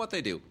that's kind of what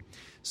they do.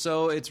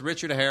 So it's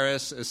Richard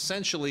Harris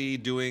essentially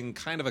doing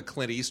kind of a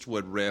Clint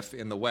Eastwood riff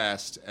in the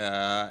West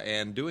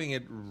and doing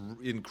it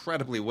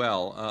incredibly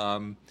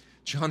well.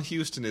 John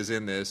Huston is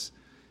in this.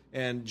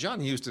 And John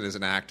Huston as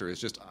an actor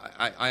is just,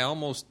 I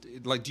almost,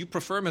 like, do you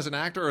prefer him as an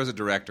actor or as a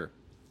director?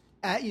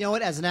 You know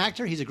what? As an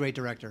actor, he's a great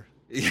director.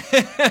 Isn't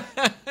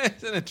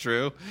it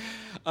true?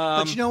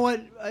 But you know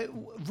what?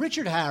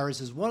 Richard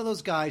Harris is one of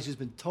those guys who's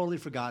been totally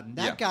forgotten.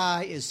 That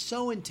guy is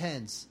so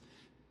intense.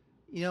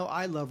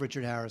 I love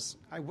Richard Harris.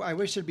 I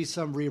wish there'd be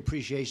some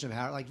reappreciation of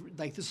Harris,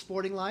 like The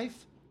Sporting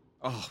Life.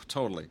 Oh,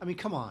 totally. I mean,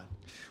 come on.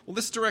 Well,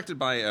 this is directed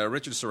by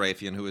Richard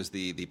Sarafian, who is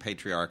the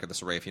patriarch of the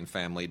Sarafian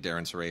family.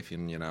 Darren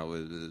Sarafian,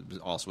 is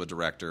also a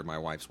director. My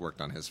wife's worked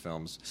on his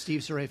films.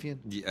 Steve Sarafian?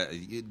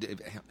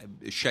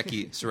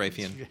 Shecky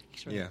Sarafian.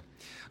 Yeah.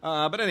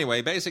 But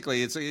anyway,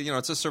 basically, it's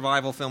a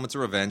survival film. It's a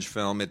revenge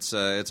film. It's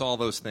all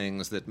those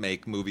things that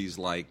make movies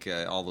like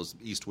all those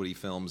Eastwoody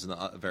films and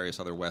the various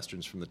other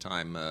westerns from the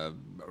time.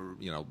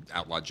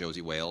 Outlaw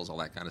Josie Wales, all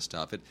that kind of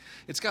stuff.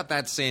 It's got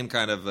that same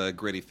kind of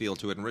gritty feel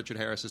to it. And Richard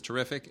Harris is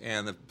terrific,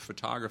 and the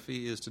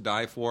photography is to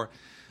die for.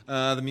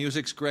 The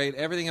music's great.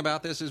 Everything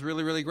about this is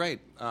really, really great.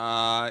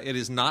 It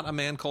is not A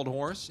Man Called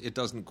Horse. It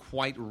doesn't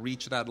quite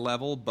reach that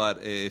level,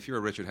 but if you're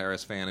a Richard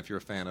Harris fan, if you're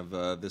a fan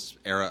of this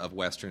era of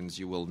westerns,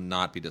 you will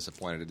not be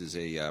disappointed. It is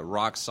a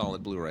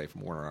rock-solid Blu-ray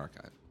from Warner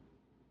Archive.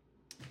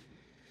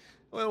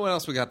 Well, what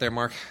else we got there,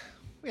 Mark?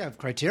 We have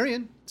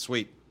Criterion.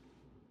 Sweet.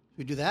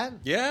 We do that?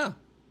 Yeah.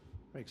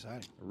 Very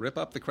exciting. Rip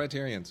up the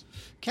Criterions.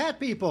 Cat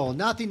People.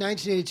 Not the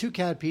 1982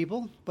 Cat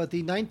People, but the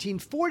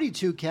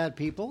 1942 Cat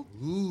People.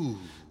 Ooh.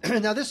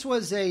 Now, this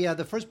was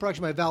the first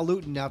production by Val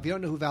Lewton. Now, if you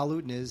don't know who Val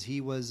Lewton is, he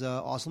was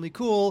awesomely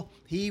cool.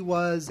 He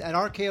was at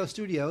RKO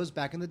Studios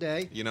back in the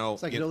day.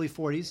 It's like the early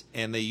 40s.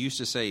 And they used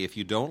to say, if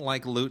you don't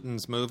like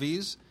Lewton's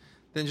movies,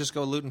 then just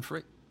go Lewton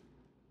free.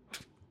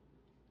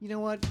 You know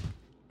what?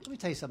 Let me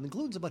tell you something.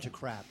 Gluten's a bunch of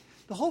crap.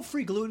 The whole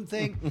free gluten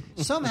thing,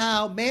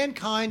 somehow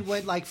mankind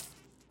went like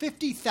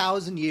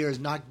 50,000 years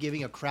not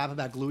giving a crap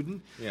about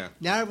gluten. Yeah.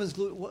 Now everyone's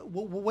gluten.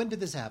 When did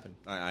this happen?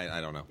 I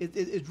don't know.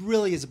 It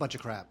really is a bunch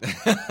of crap.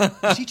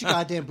 Just eat your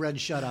goddamn bread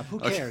and shut up. Who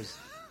cares?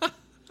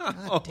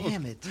 God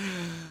damn it.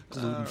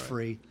 Gluten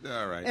free.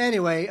 All right.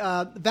 Anyway,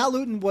 Val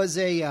Lewton was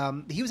he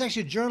was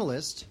actually a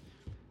journalist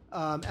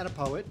and a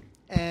poet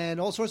and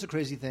all sorts of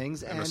crazy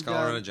things. And a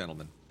scholar and a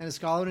gentleman. And a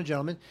scholar and a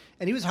gentleman.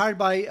 And he was hired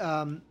by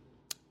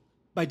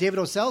David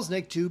O.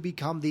 Selznick to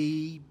become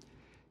the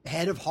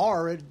head of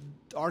horror at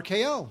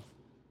RKO.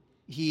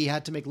 He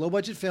had to make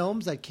low-budget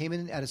films that came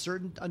in at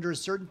under a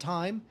certain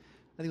time.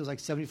 I think it was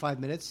like 75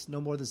 minutes, no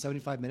more than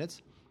 75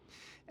 minutes.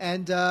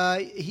 And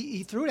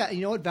he threw it at.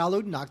 You know what? Val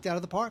Lewton knocked it out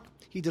of the park.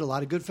 He did a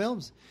lot of good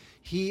films.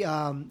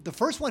 The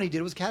first one he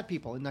did was Cat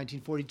People in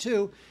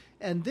 1942,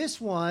 and this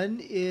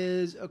one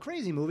is a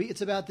crazy movie.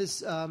 It's about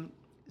this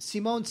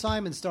Simone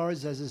Simon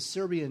stars as a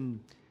Serbian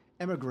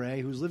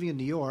emigre who's living in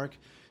New York,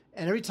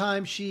 and every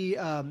time she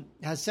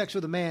has sex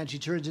with a man, she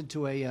turns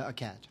into a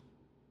cat.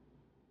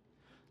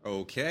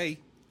 Okay.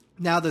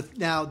 Now the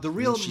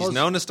real she's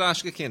no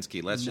Nastassja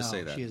Kinski. Let's just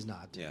say that she is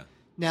not. Yeah.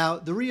 Now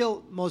the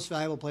real most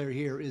valuable player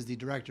here is the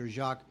director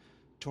Jacques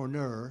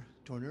Tourneur.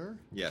 Tourneur?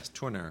 Yes,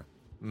 Tourneur.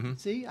 Mm-hmm.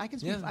 See, I can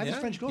speak. Yeah, I have a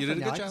French girlfriend you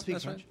did a good now. job. I can speak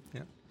That's French.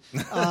 Right.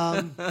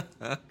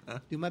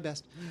 Do my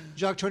best.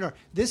 Jacques Tourneur.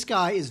 This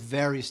guy is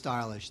very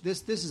stylish.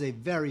 This is a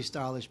very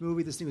stylish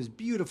movie. This thing was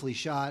beautifully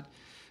shot.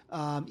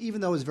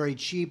 Even though it was very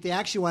cheap, they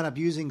actually wound up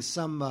using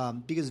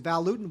some, because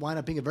Val Lewton wound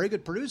up being a very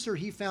good producer,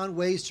 he found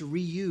ways to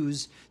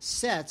reuse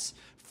sets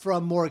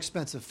from more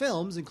expensive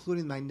films,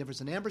 including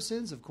Magnificent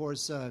Ambersons, of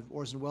course,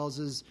 Orson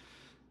Welles'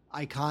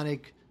 iconic,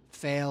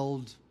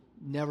 failed,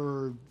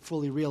 never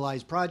fully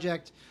realized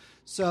project.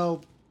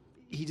 So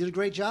he did a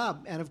great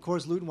job. And, of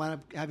course, Lewton wound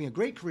up having a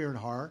great career in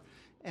horror.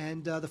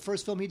 And the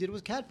first film he did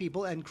was Cat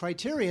People. And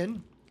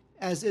Criterion,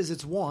 as is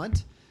its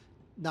wont,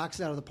 knocks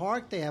it out of the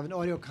park. They have an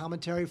audio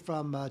commentary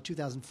from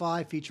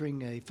 2005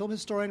 featuring a film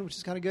historian, which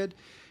is kind of good,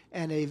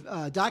 and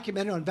a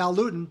documentary on Val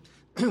Lewton,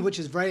 which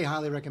is very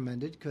highly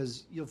recommended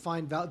because you'll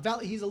find Val.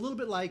 He's a little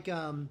bit like,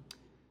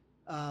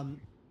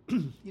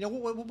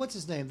 what's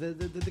his name?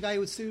 The guy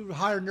who would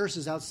hire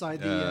nurses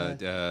outside the.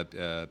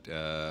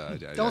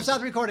 Don't stop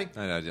the recording.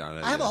 I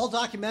have a whole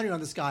documentary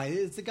on this guy.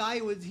 It's the guy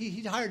who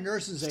he'd hire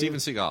nurses. Steven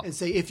Seagal. And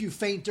say, if you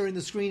faint during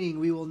the screening,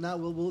 we will not.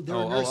 There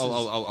are nurses.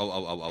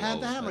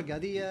 The hammer guy.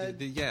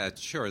 Yeah,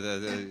 sure.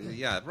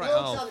 Yeah, right.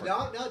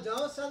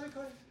 Don't stop the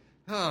recording.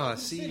 Oh,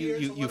 see,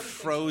 you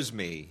froze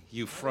me.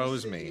 You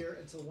froze me. Here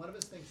until one of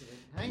us thinks of it.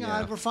 Hang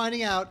on, we're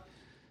finding out.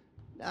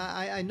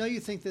 I know you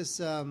think this.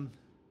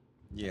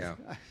 Yeah.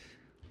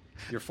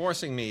 You're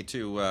forcing me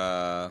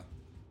to.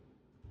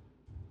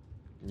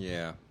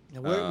 Yeah.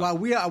 We're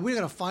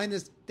going to find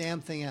this damn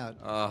thing out.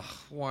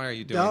 Why are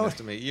you doing this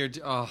to me? You're.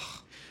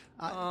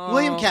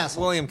 William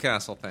Castle. William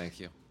Castle. Thank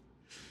you.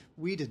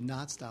 We did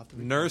not stop the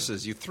recording.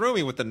 Nurses. You threw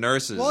me with the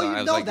nurses.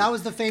 Well, that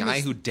was the famous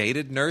guy who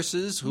dated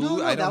nurses.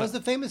 That was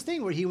the famous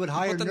thing where he would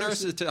hire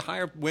nurses to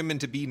hire women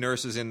to be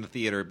nurses in the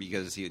theater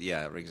because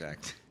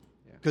exactly.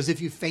 Because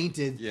if you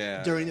fainted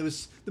during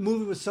the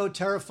movie was so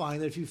terrifying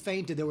that if you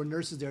fainted, there were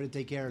nurses there to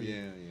take care of you.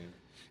 Yeah.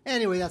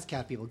 Anyway, that's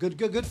Cat People.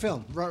 Good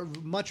film.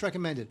 Much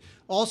recommended.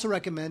 Also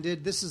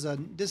recommended. This is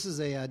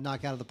a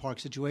knockout of the park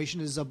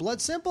situation. Is Blood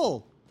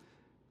Simple,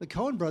 the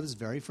Coen brothers'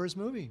 very first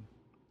movie.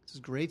 This is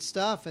great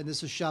stuff, and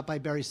this was shot by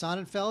Barry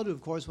Sonnenfeld, who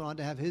of course went on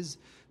to have his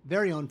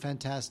very own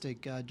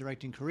fantastic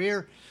directing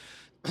career.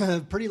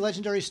 Pretty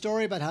legendary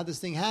story about how this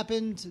thing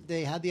happened.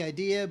 They had the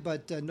idea,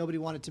 but nobody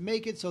wanted to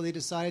make it, so they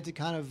decided to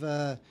kind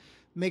of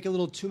make a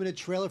little 2-minute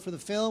trailer for the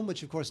film,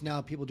 which of course now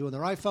people do on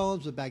their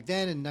iPhones, but back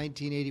then in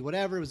 1980,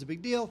 whatever, it was a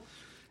big deal.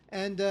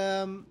 And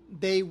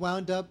they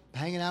wound up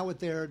hanging out with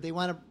they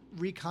wound up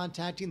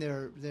recontacting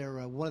their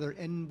one of their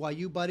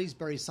NYU buddies,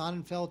 Barry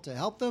Sonnenfeld, to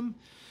help them.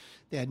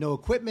 They had no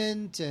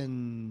equipment,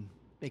 and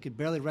they could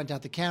barely rent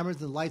out the cameras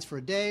and the lights for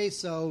a day,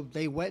 so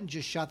they went and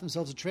just shot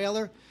themselves a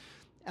trailer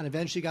and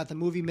eventually got the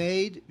movie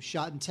made,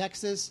 shot in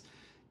Texas.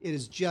 It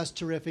is just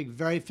terrific,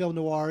 very film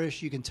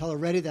noirish. You can tell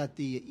already that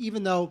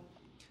even though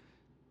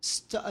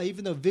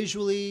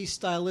visually,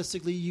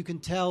 stylistically, you can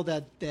tell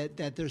that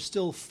they're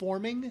still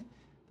forming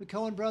the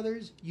Coen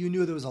brothers. You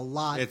knew there was a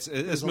lot. This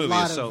movie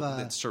is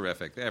it's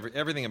terrific.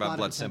 Everything about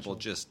Blood Simple,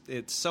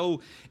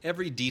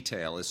 every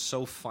detail is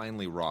so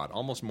finely wrought,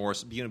 almost more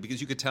because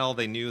you could tell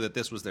they knew that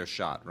this was their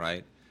shot,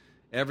 right?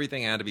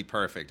 Everything had to be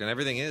perfect, and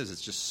everything is.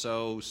 It's just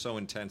so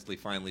intensely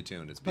finely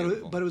tuned. It's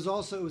beautiful. But it was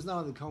not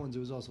only the Coens. It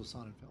was also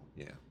Sonnenfeld.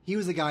 Yeah, he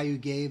was the guy who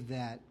gave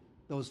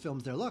those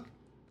films their look.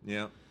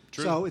 Yeah,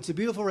 true. So it's a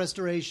beautiful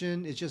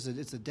restoration.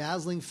 It's a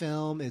dazzling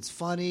film. It's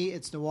funny.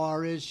 It's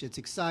noirish. It's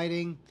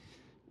exciting.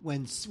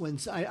 When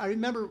I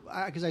remember,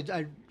 because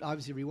I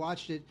obviously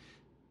rewatched it,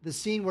 the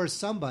scene where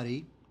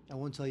somebody, I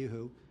won't tell you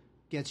who,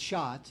 gets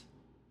shot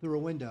through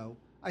a window,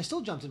 I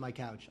still jumped in my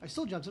couch. I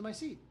still jumped in my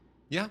seat.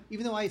 Yeah.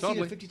 Even though I had seen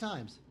it 50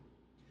 times.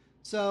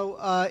 So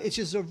it's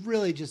just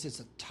it's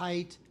a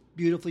tight,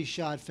 beautifully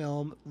shot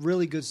film,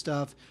 really good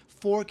stuff.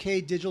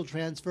 4K digital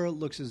transfer,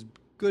 looks as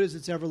good as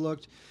it's ever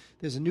looked.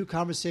 There's a new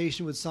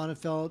conversation with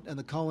Sonnenfeld and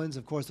the Coens.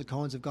 Of course, the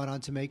Coens have gone on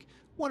to make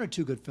 1 or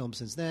 2 good films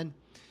since then.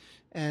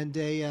 And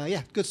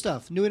good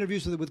stuff. New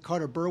interviews with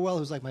Carter Burwell,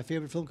 who's like my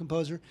favorite film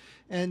composer.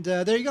 And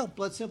there you go,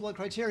 Blood Simple and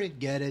Criterion.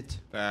 Get it.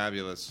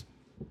 Fabulous.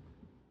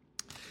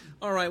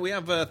 All right, we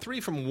have 3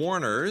 from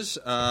Warner's,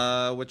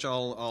 which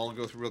I'll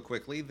go through real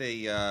quickly.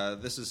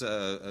 This is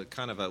a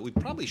kind of a. We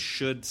probably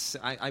should.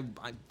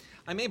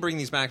 I may bring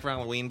these back for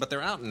Halloween, but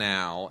they're out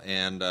now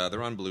and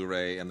they're on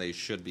Blu-ray and they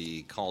should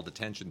be called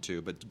attention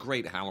to. But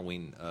great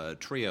Halloween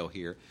trio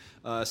here: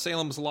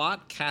 Salem's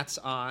Lot, Cat's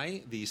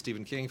Eye, the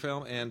Stephen King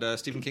film, and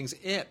Stephen King's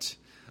It.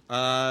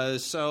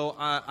 So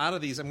out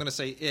of these, I'm going to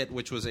say It,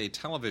 which was a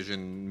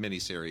television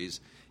miniseries,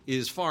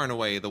 is far and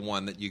away the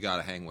one that you got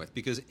to hang with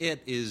because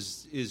It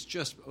is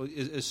just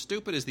as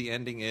stupid as the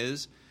ending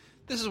is.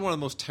 This is one of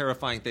the most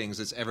terrifying things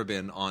that's ever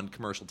been on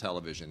commercial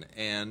television,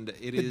 and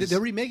it is. They're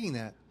remaking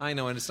that. I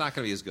know, and it's not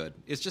going to be as good.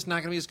 It's just not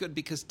going to be as good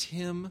because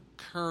Tim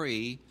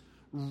Curry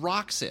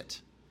rocks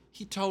it.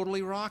 He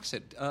totally rocks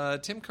it.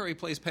 Tim Curry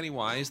plays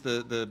Pennywise,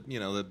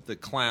 the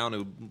clown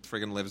who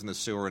friggin' lives in the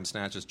sewer and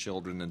snatches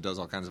children and does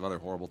all kinds of other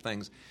horrible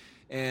things.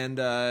 And,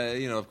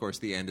 of course,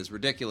 the end is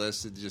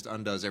ridiculous. It just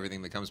undoes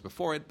everything that comes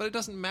before it. But it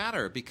doesn't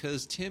matter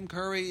because Tim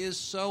Curry is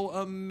so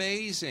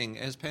amazing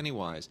as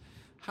Pennywise.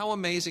 How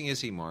amazing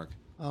is he, Mark?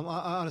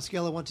 On a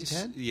scale of 1 to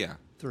 10? Yeah.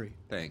 3.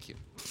 Thank you.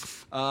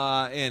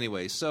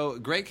 Anyway, so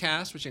great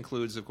cast, which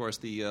includes, of course,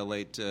 the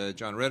late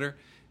John Ritter,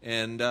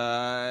 and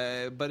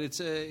but it's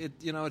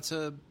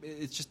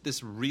just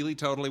this really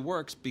totally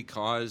works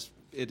because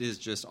it is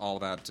just all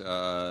about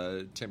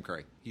Tim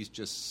Curry. He's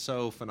just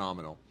so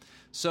phenomenal.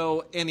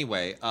 So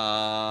anyway,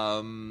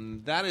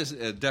 that is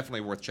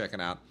definitely worth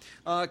checking out.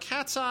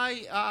 Cat's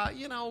Eye, I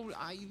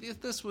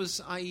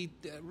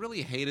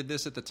really hated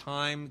this at the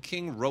time.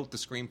 King wrote the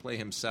screenplay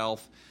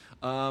himself.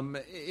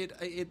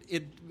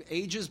 It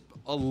ages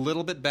a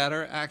little bit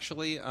better,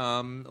 actually.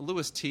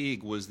 Louis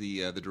Teague was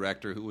the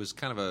director, who was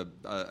kind of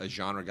a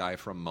genre guy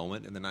for a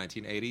moment in the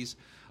 1980s.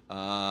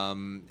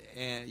 And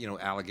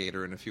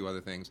Alligator and a few other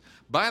things.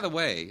 By the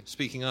way,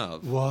 speaking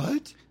of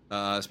What?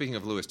 Speaking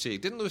of Louis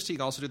Teague, didn't Louis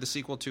Teague also do the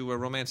sequel to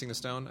Romancing the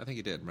Stone? I think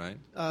he did, right?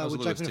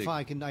 Which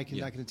I can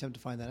attempt to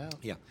find that out.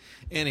 Yeah.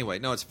 Anyway,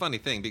 no, it's a funny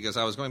thing because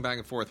I was going back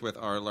and forth with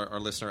our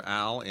listener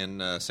Al in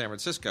San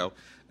Francisco,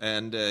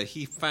 and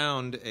he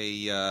found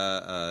a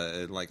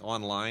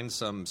online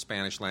some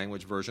Spanish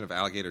language version of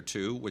Alligator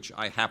 2, which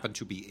I happen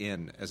to be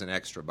in as an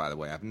extra. By the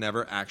way, I've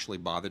never actually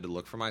bothered to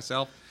look for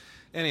myself.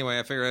 Anyway,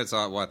 I figured it's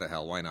what the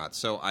hell, why not?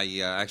 So I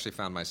actually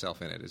found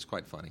myself in it. It's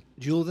quite funny.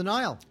 Jewel of the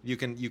Nile. You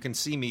can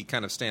see me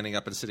kind of standing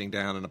up and sitting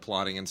down and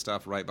applauding and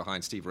stuff right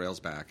behind Steve Rail's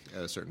back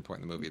at a certain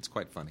point in the movie. It's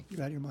quite funny.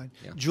 You're out of your mind.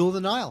 Yeah. Jewel of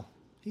the Nile.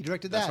 He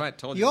directed that. That's right.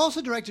 Told you. He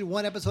also directed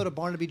one episode of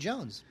Barnaby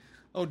Jones.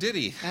 Oh, did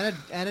he?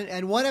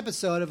 And one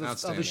episode of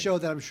a show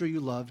that I'm sure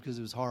you loved because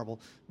it was horrible,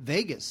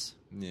 Vegas.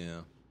 Yeah.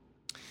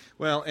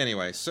 Well,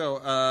 anyway, so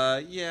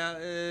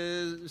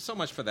so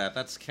much for that.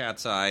 That's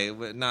Cat's Eye.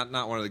 Not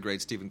one of the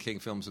great Stephen King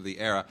films of the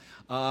era,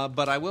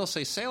 but I will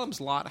say Salem's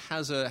Lot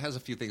has a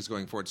few things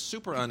going for it.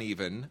 Super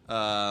uneven,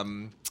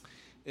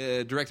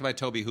 directed by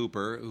Tobe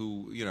Hooper,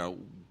 who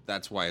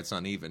that's why it's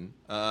uneven.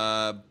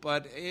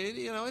 But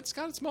it's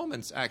got its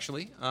moments.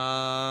 Actually,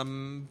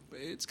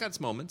 it's got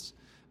its moments.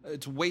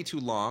 It's way too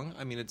long.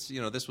 I mean,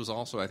 this was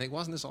also, I think,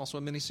 wasn't this also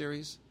a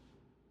miniseries?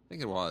 I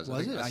think it was.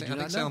 I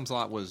think Salem's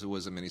Lot was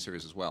a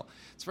miniseries as well.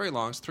 It's very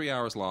long. It's 3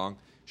 hours long.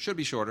 Should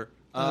be shorter.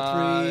 A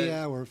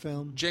 3-hour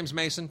film. James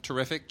Mason,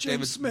 terrific.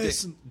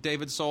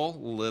 David Soul,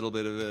 a little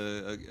bit of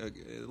a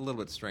little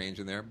bit strange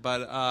in there,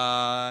 but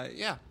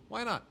yeah,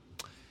 why not?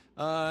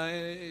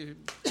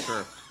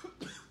 Sure.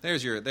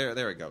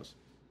 There it goes.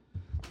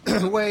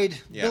 Wade,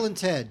 Yeah. Bill and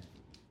Ted.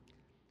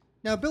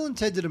 Now, Bill and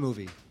Ted did a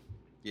movie.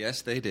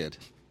 Yes, they did.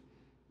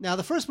 Now,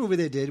 the first movie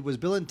they did was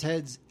Bill and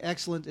Ted's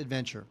Excellent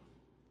Adventure.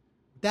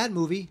 That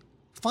movie,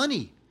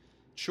 funny.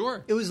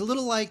 Sure. It was a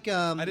little like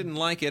I didn't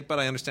like it, but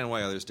I understand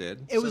why others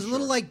did. It was a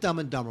little like Dumb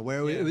and Dumber,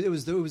 where it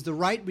was the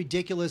right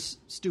ridiculous,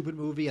 stupid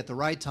movie at the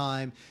right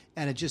time,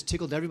 and it just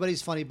tickled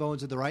everybody's funny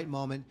bones at the right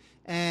moment.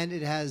 And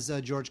it has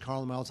George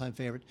Carlin, my all-time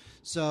favorite.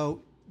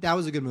 So that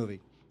was a good movie.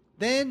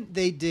 Then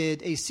they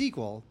did a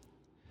sequel,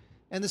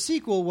 and the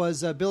sequel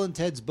was Bill and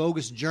Ted's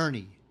Bogus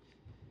Journey.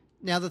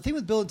 Now, the thing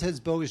with Bill and Ted's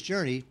Bogus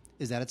Journey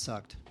is that it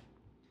sucked.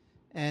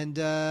 And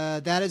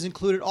that is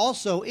included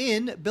also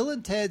in Bill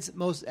and Ted's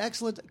Most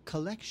Excellent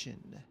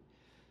Collection.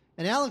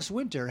 And Alex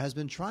Winter has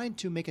been trying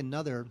to make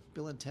another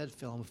Bill and Ted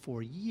film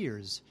for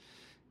years.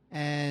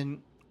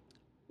 And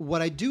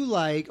what I do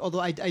like,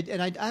 although I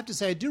have to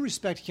say I do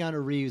respect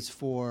Keanu Reeves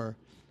for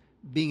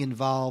being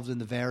involved in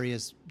the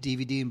various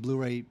DVD and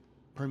Blu-ray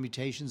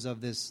permutations of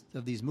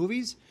these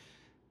movies.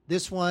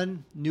 This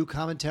one, new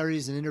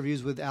commentaries and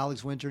interviews with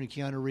Alex Winter and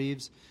Keanu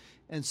Reeves.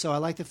 And so I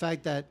like the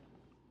fact that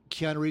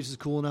Keanu Reeves is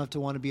cool enough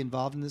to want to be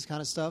involved in this kind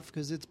of stuff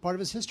because it's part of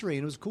his history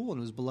and it was cool and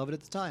it was beloved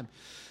at the time.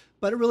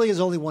 But it really is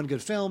only one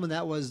good film, and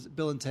that was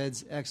Bill and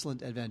Ted's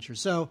Excellent Adventure.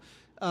 So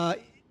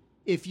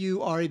if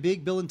you are a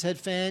big Bill and Ted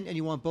fan and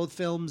you want both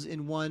films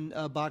in one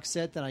box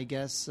set, then I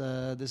guess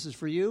this is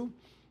for you.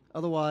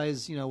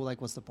 Otherwise,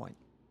 what's the point?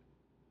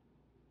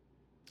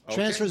 Okay.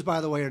 Transfers,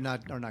 by the way, are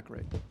not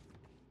great.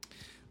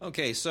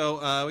 Okay,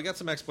 so we got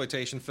some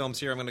exploitation films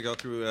here. I'm going to go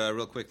through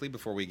real quickly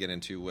before we get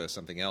into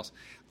something else.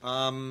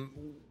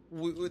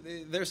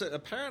 There's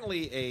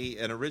apparently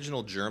an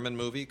original German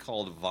movie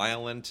called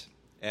Violent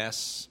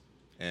S,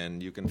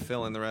 and you can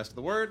fill in the rest of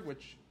the word,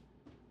 which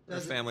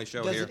is a family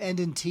show here. Does it end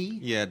in T?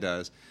 Yeah, it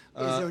does.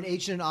 Is there an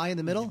H and an I in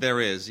the middle? There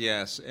is,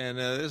 yes. And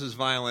this is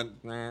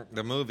Violent,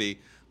 the movie.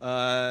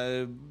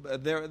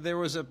 There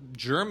was a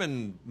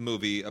German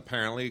movie,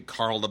 apparently,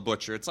 Karl the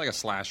Butcher. It's like a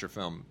slasher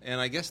film. And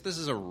I guess this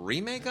is a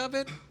remake of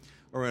it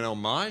or an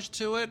homage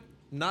to it.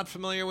 Not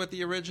familiar with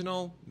the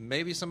original.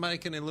 Maybe somebody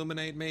can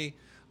illuminate me.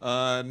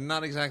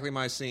 Not exactly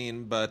my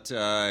scene, but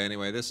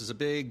anyway, this is a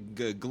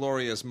big,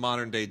 glorious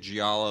modern-day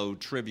Giallo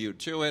tribute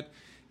to it.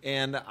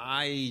 And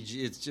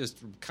it's just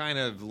kind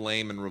of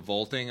lame and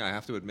revolting. I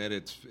have to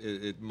admit,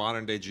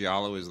 modern day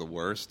Giallo is the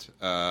worst.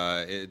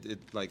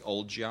 Like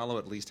old Giallo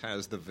at least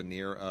has the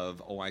veneer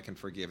of I can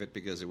forgive it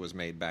because it was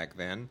made back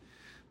then.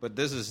 But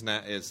this is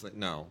not. It's like,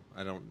 no,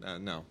 I don't.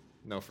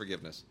 No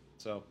forgiveness.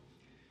 So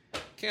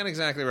Can't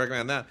exactly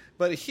recommend that,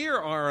 but here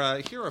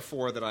are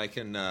four that I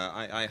can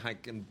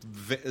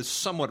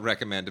somewhat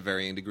recommend to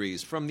varying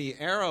degrees. From the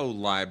Arrow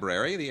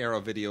library, the Arrow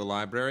video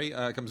library,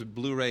 comes a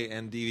Blu-ray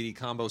and DVD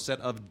combo set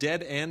of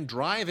Dead End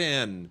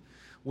Drive-In,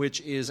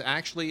 which is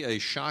actually a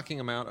shocking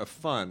amount of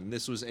fun.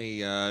 This was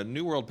a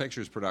New World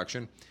Pictures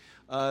production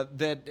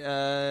that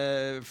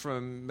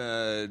from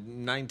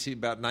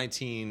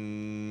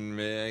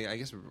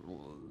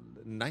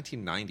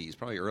 1990s,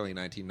 probably early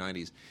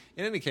 1990s.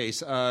 In any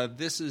case,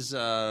 this is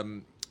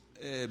from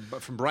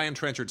Brian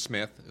Trenchard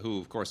Smith, who,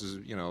 of course, is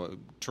a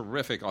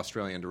terrific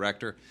Australian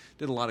director.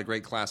 Did a lot of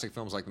great classic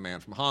films like The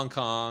Man from Hong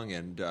Kong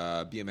and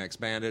BMX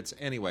Bandits.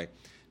 Anyway,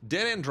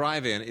 Dead End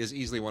Drive-In is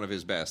easily one of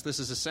his best. This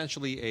is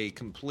essentially a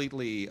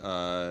completely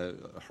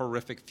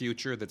horrific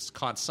future that's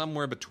caught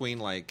somewhere between,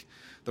 like,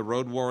 The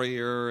Road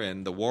Warrior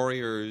and The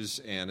Warriors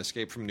and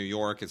Escape from New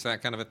York. It's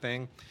that kind of a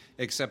thing.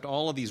 Except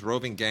all of these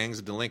roving gangs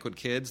of delinquent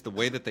kids, the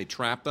way that they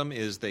trap them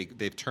is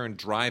they've turned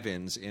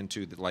drive-ins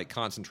into like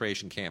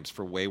concentration camps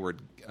for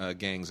wayward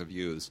gangs of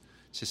youths.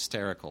 It's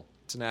hysterical.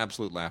 It's an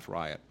absolute laugh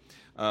riot.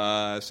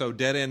 So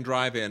Dead End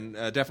Drive-In,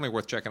 definitely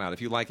worth checking out. If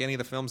you like any of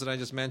the films that I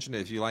just mentioned,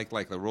 if you like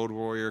The Road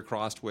Warrior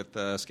crossed with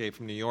Escape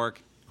from New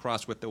York,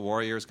 crossed with The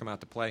Warriors come out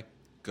to play,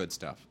 good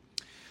stuff.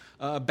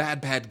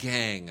 Bad Bad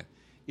Gang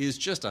is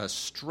just a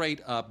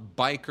straight-up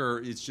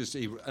biker. It's just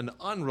an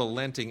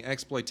unrelenting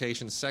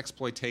exploitation,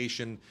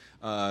 sexploitation,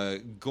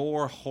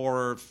 gore,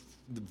 horror,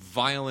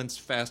 violence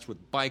fest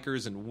with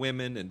bikers and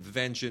women and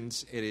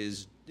vengeance. It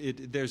is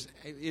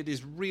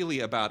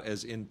really about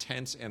as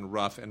intense and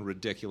rough and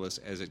ridiculous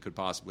as it could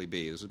possibly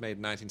be. This was made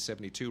in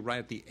 1972, right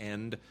at the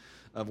end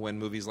of when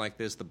movies like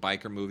this, the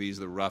biker movies,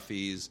 the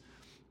roughies,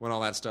 when all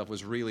that stuff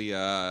was really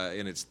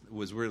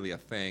was really a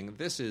thing.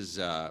 This is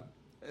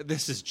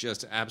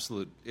just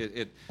absolute.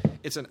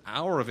 It's an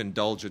hour of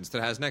indulgence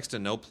that has next to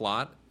no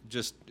plot.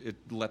 Just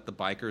let the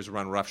bikers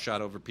run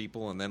roughshod over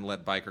people, and then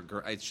let biker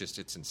girl.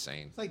 It's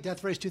insane. It's like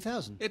Death Race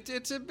 2000.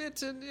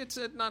 It's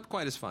not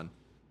quite as fun.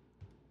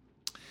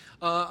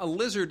 A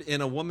Lizard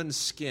in a Woman's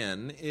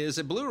Skin is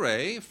a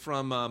Blu-ray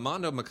from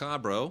Mondo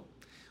Macabro,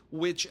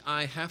 which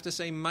I have to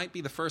say might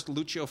be the first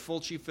Lucio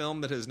Fulci film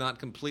that has not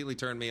completely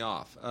turned me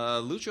off.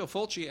 Lucio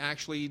Fulci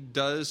actually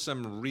does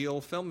some real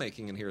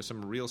filmmaking in here,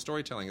 some real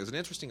storytelling. There's an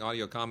interesting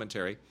audio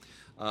commentary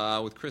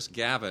with Chris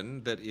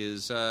Gavin that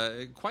is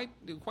quite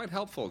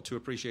helpful to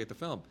appreciate the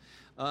film.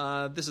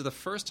 This is the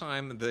first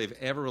time they've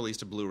ever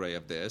released a Blu-ray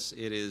of this.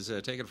 It is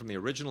taken from the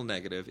original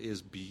negative,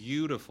 is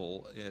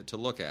beautiful to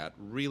look at,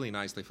 really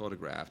nicely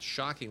photographed,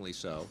 shockingly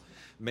so.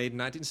 Made in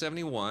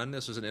 1971.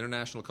 This was an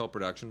international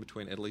co-production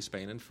between Italy,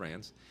 Spain, and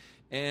France.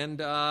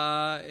 And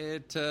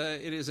it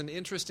is an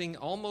interesting,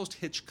 almost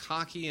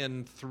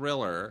Hitchcockian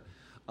thriller.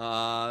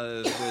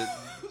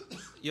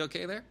 You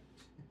okay there?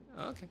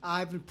 Okay.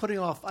 I've been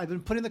putting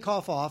the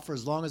cough off for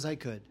as long as I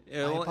could. I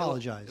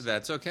apologize.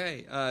 That's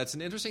okay. It's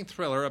an interesting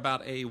thriller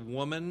about a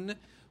woman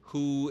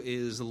who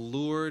is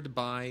lured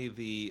by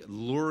the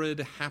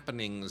lurid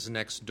happenings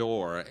next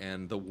door,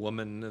 and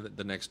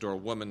the next door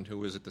woman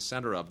who is at the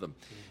center of them.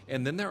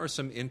 And then there are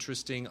some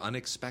interesting,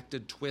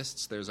 unexpected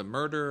twists. There's a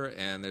murder,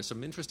 and there's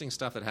some interesting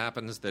stuff that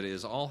happens that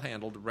is all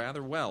handled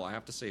rather well. I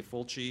have to say,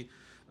 Fulci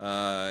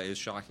is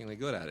shockingly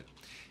good at it.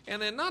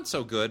 And then not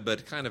so good,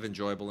 but kind of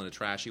enjoyable in a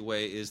trashy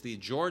way, is the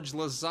George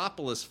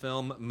Lazopoulos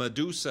film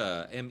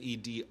Medusa,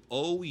 Medousa,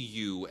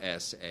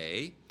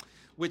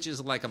 which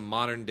is like a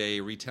modern-day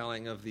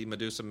retelling of the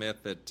Medusa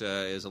myth that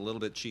is a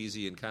little bit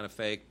cheesy and kind of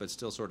fake, but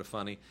still sort of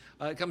funny.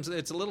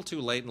 It's a little too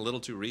late and a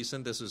little too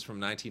recent. This was from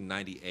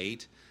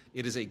 1998.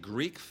 It is a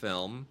Greek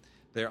film.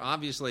 They're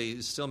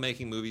obviously still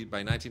making movies. By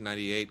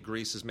 1998,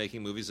 Greece is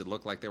making movies that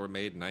look like they were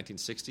made in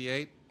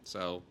 1968,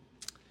 so...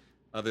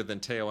 Other than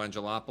Teo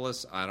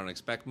Angelopoulos, I don't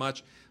expect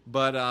much.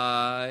 But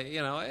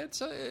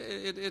it's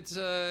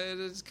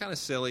kind of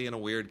silly in a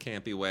weird,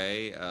 campy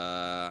way.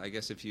 I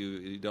guess if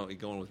you don't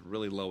go in with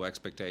really low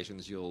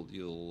expectations,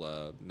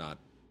 you'll not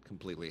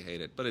completely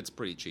hate it. But it's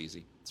pretty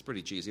cheesy.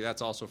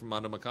 That's also from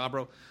Mondo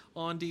Macabro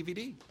on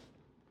DVD.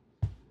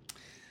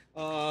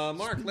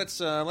 Mark,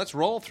 let's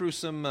roll through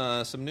some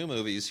new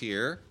movies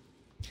here.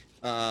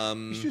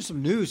 You should do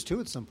some news,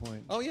 too, at some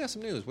point. Oh, yeah,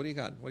 some news. What do you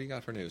got? What do you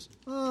got for news?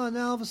 Oh,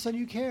 now all of a sudden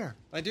you care.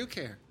 I do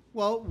care.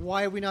 Well,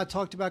 why have we not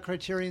talked about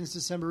Criterion's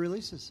December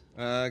releases?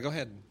 Go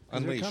ahead.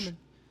 Unleash. They're coming.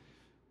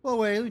 Well,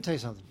 wait, let me tell you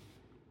something.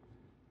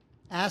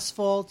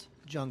 Asphalt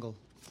Jungle.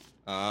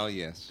 Oh,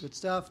 yes. Good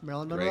stuff.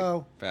 Marilyn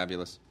Monroe.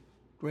 Fabulous.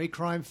 Great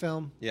crime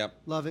film. Yep.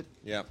 Love it.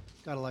 Yep.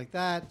 Gotta like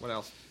that. What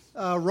else?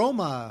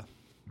 Roma.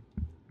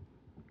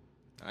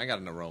 I got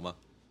an aroma.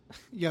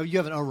 You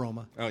have an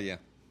aroma. Oh, yeah.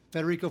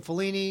 Federico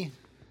Fellini,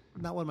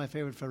 not one of my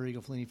favorite Federico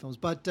Fellini films,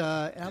 but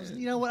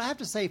you know what? I have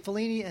to say,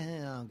 Fellini,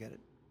 I don't get it.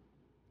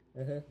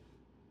 Uh-huh.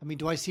 I mean,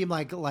 do I seem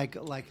like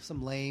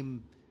some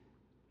lame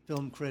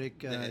film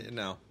critic?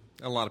 No,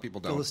 a lot of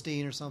people don't.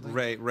 Philistine or something.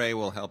 Ray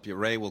will help you.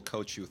 Ray will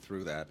coach you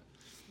through that.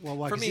 Well,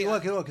 why? For me,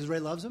 because Ray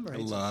loves him. Or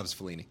loves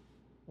Fellini.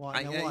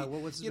 Why? Why?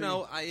 What's his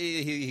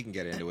he can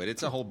get into it.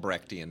 It's a whole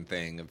Brechtian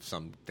thing of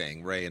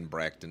something. Ray and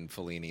Brecht and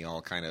Fellini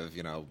all kind of,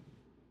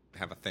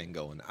 have a thing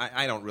going.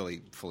 I don't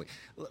really fully.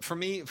 For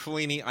me,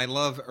 Fellini, I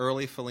love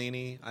early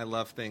Fellini. I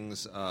love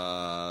things.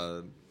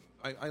 I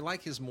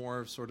like his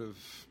more sort of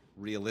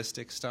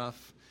realistic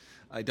stuff.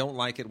 I don't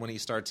like it when he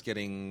starts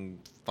getting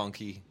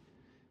funky,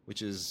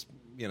 which is,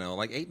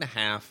 like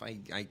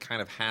 8.5. I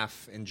kind of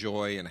half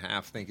enjoy and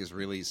half think is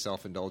really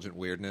self-indulgent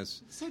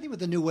weirdness. Same thing with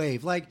the new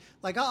wave. Like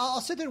I'll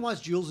sit there and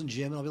watch Jules and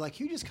Jim, and I'll be like,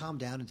 "Can you just calm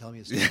down and tell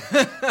me a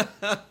story?"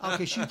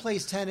 Okay, she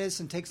plays tennis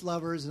and takes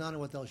lovers, and I don't know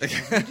what else she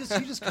does.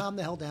 You just calm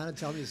the hell down and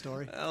tell me a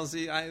story. Well,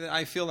 see,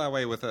 I feel that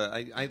way with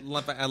I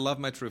love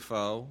my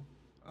Truffaut.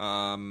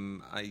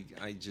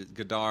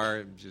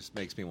 Godard just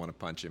makes me want to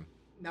punch him.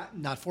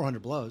 Not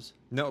 400 blows.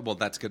 No, well,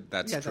 that's good.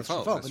 That's Truffaut. That's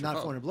Truffaut, but not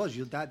 400 blows.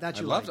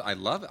 I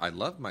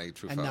love my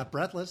Truffaut. And not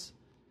Breathless.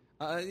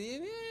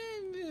 Really?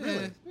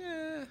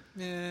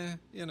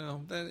 Yeah.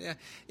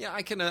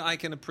 I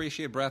can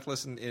appreciate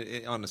Breathless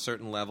on a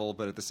certain level,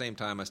 but at the same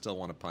time, I still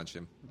want to punch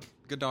him.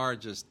 Godard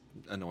just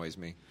annoys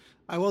me.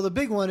 Well, the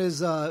big one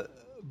is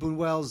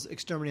Buñuel's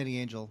Exterminating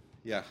Angel.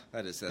 Yeah,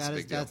 that's a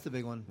big deal. That's the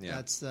big one. Yeah.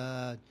 That's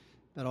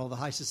got all the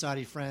high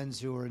society friends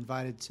who are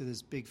invited to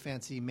this big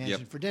fancy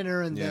mansion for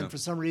dinner, and then for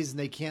some reason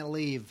they can't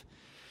leave.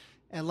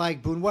 And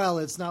like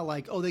Buñuel, it's not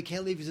like, they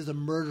can't leave because there's a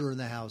murderer in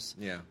the house.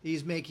 Yeah.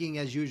 He's making,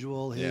 as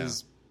usual,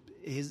 his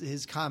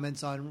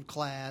comments on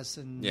class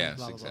and blah,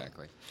 blah, blah.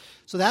 Exactly.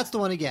 So that's the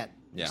one to get,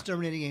 Yeah.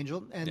 Exterminating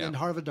Angel, and then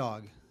Heart of a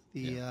Dog,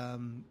 which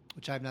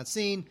I have not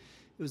seen.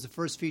 It was the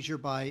first feature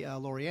by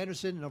Laurie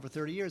Anderson in over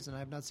 30 years, and I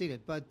have not seen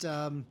it. But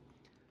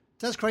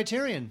that's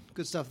Criterion.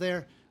 Good stuff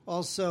there.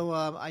 Also,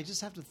 I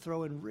just have to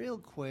throw in real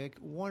quick,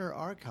 Warner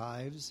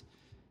Archives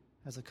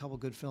has a couple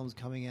good films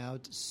coming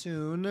out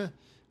soon.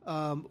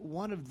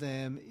 One of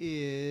them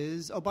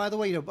is, by the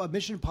way,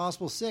 Mission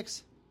Impossible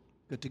 6,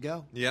 good to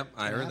go. Yep,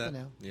 I heard that.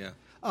 Now. Yeah.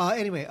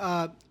 Anyway,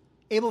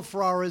 Abel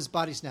Ferrara's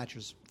Body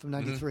Snatchers from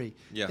 '93.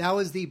 Mm-hmm. Yeah. That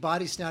was the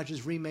Body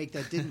Snatchers remake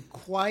that didn't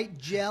quite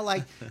gel.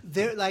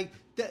 The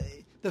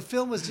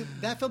film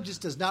that film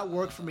just does not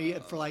work for me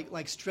for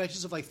like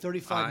stretches of like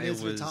 35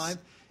 minutes at a time.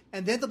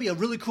 And then there'll be a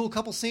really cool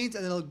couple scenes,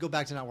 and then it'll go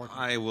back to not working.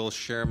 I will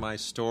share my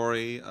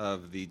story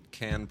of the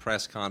Cannes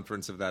press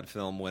conference of that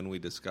film when we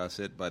discuss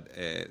it. But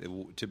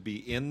to be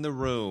in the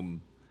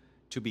room,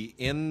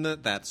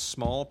 that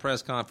small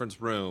press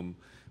conference room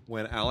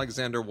when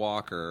Alexander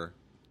Walker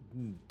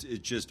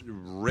just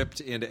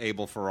ripped into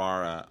Abel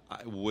Ferrara,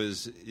 I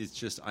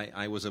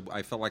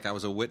felt like I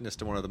was a witness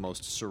to one of the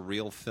most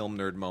surreal film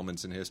nerd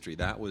moments in history.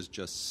 That was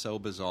just so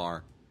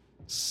bizarre,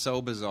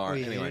 so bizarre.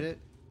 You anyway. hated it?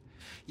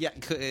 Yeah,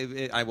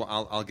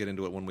 I'll get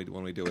into it when we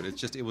do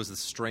it. It was the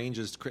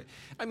strangest.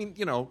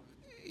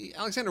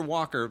 Alexander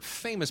Walker,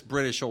 famous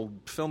British old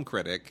film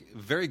critic,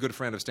 very good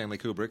friend of Stanley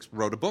Kubrick's,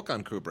 wrote a book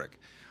on Kubrick.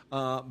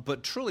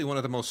 But truly one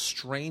of the most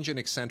strange and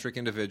eccentric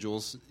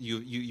individuals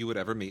you would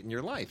ever meet in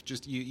your life.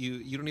 Just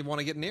you don't even want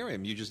to get near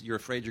him. You're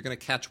afraid you're going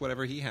to catch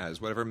whatever he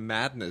has, whatever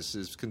madness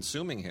is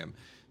consuming him.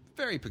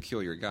 Very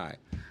peculiar guy.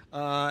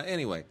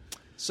 Anyway,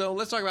 so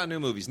let's talk about new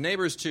movies.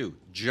 Neighbors 2,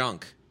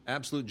 junk.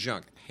 Absolute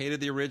junk.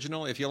 Hated the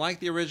original. If you like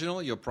the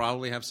original, you'll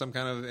probably have some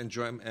kind of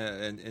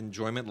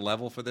enjoyment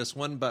level for this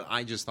one, but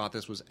I just thought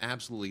this was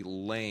absolutely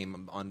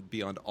lame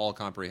beyond all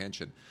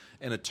comprehension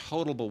and a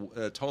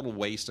total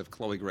waste of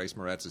Chloe Grace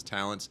Moretz's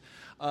talents.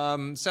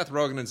 Seth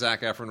Rogen and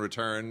Zac Efron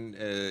return,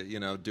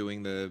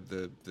 doing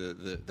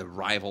the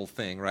rival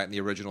thing, right, in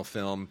the original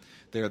film.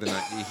 They're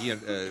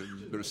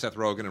Seth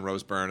Rogen and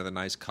Rose Byrne are the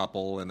nice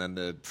couple, and then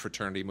the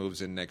fraternity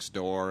moves in next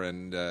door,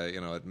 and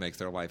it makes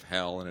their life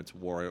hell, and it's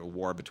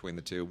war between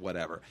the two,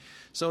 whatever.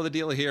 So the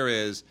deal here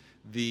is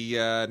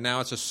now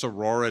it's a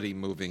sorority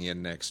moving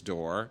in next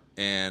door,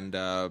 and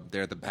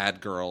they're the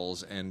bad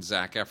girls, and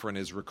Zac Efron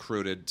is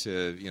recruited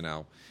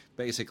to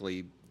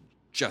basically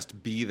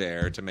just be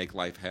there to make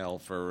life hell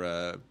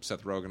for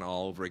Seth Rogen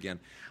all over again.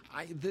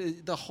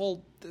 This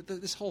whole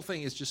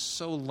thing is just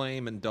so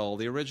lame and dull.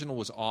 The original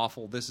was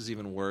awful. This is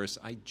even worse.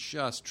 I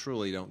just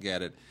truly don't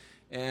get it.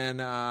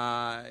 And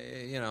I'm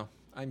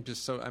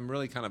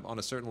really kind of on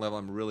a certain level.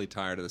 I'm really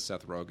tired of the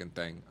Seth Rogen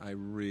thing. I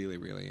really,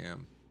 really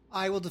am.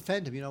 I will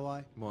defend him. You know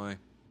why? Why?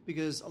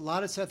 Because a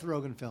lot of Seth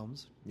Rogen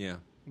films,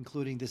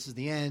 including This Is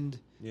the End,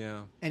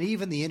 and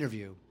even The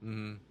Interview,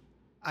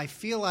 I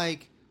feel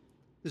like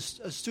a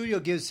studio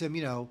gives him,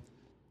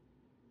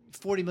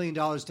 $40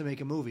 million to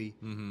make a movie,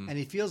 and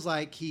he feels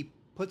like he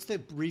puts the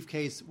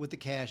briefcase with the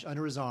cash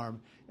under his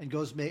arm and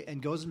goes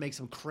and makes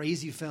some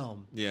crazy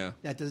film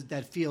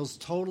that feels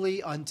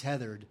totally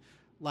untethered,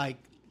 like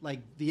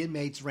the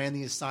inmates ran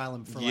the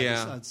asylum for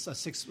a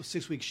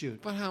 6 week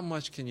shoot. But how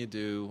much can you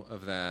do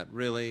of that,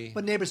 really?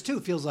 But Neighbors 2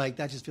 feels like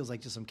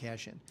just some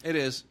cash in. It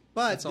is.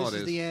 But This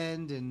Is the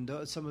End and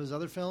some of his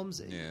other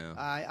films,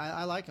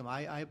 I like him.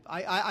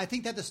 I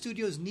think that the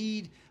studios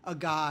need a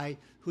guy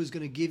who's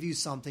going to give you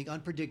something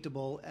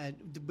unpredictable, and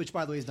which,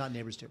 by the way, is not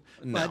Neighbors 2.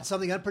 No. But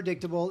something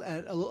unpredictable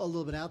and a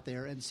little bit out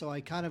there. And so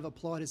I kind of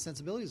applaud his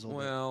sensibilities a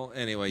little bit. Well,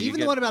 anyway. Even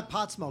the one about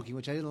pot smoking,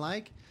 which I didn't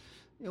like,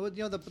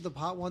 The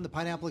pot one, the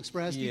Pineapple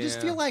Express. You just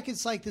Yeah. feel like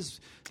it's like this.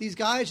 These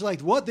guys are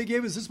like, what? They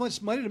gave us this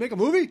much money to make a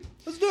movie?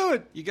 Let's do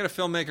it. You get a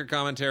filmmaker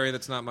commentary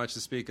that's not much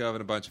to speak of,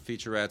 and a bunch of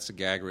featurettes, a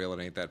gag reel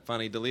that ain't that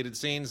funny, deleted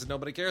scenes that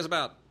nobody cares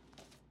about.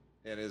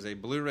 It is a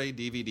Blu-ray,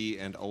 DVD,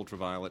 and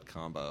ultraviolet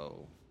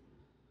combo.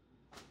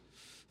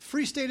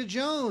 Free State of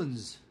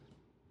Jones.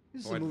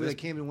 This is Boy, a movie that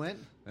came and went.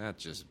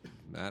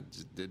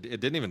 It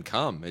didn't even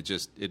come.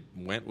 It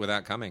went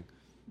without coming.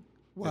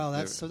 Well,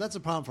 that's a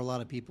problem for a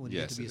lot of people when you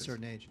get Yes, to be it a is.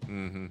 certain age.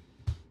 Mm-hmm.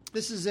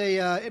 This is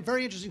a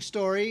very interesting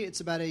story.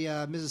 It's about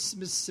a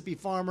Mississippi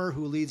farmer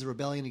who leads a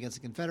rebellion against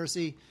the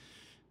Confederacy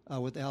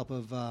with the help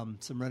of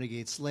some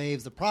renegade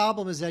slaves. The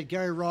problem is that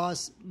Gary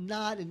Ross,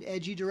 not an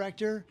edgy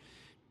director.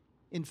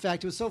 In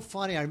fact, it was so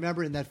funny. I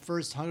remember in that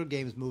first Hunger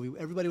Games movie,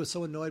 everybody was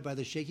so annoyed by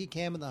the shaky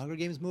cam in the Hunger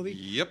Games movie.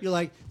 Yep. You're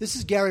like, this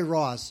is Gary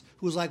Ross,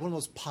 who's like one of the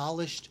most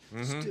polished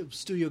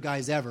studio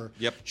guys ever.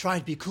 Yep. Trying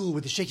to be cool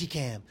with the shaky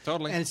cam.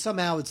 Totally. And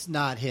somehow it's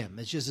not him.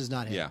 It just is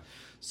not him. Yeah.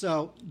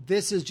 So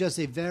this is just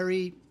it's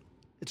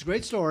a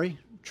great story,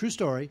 true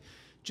story,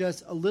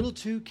 just a little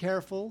too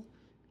careful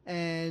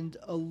and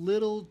a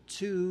little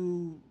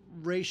too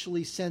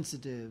racially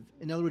sensitive.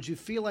 In other words, you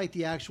feel like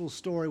the actual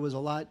story was a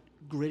lot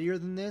grittier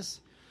than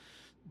this.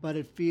 But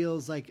it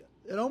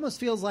almost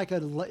feels like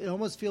an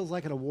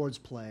awards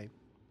play,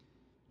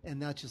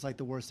 and that's just like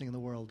the worst thing in the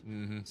world.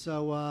 Mm-hmm.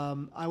 So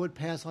I would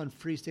pass on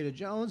Free State of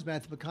Jones.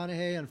 Matthew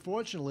McConaughey,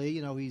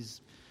 unfortunately,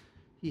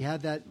 he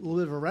had that little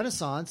bit of a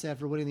renaissance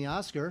after winning the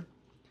Oscar,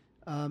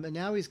 and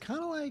now he's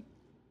kind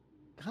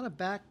of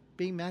back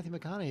being Matthew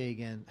McConaughey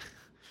again.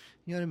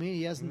 You know what I mean?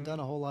 He hasn't done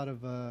a whole lot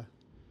of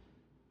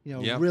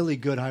Yep. really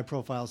good high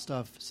profile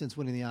stuff since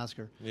winning the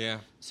Oscar. Yeah.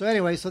 So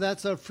anyway,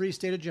 that's a Free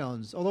State of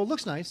Jones. Although it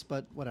looks nice,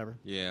 but whatever.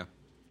 Yeah.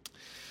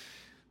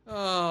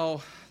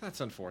 Oh, that's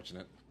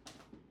unfortunate.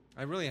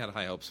 I really had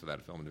high hopes for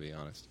that film, to be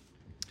honest.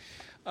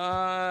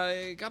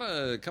 I got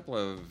a couple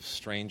of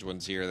strange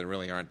ones here that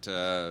really aren't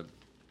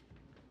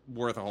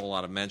worth a whole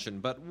lot of mention,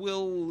 but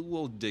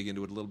we'll dig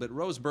into it a little bit.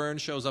 Rose Byrne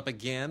shows up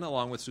again,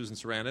 along with Susan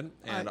Sarandon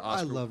and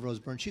I love Rose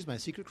Byrne. She's my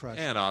secret crush.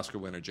 and Oscar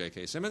winner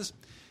J.K. Simmons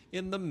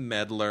in The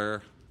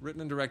Meddler,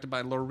 written and directed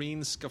by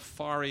Lorene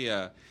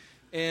Scafaria.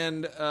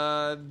 And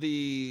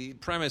the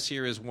premise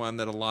here is one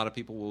that a lot of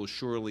people will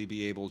surely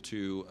be able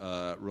to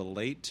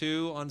relate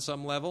to on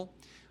some level.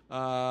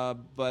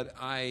 But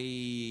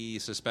I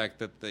suspect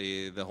that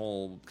the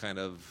whole kind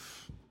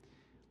of,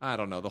 I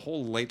don't know, the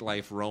whole late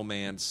life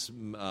romance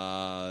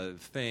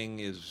thing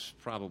is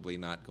probably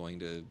not going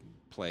to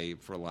play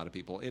for a lot of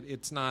people.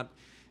 It's not.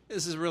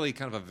 This is really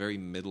kind of a very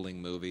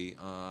middling movie.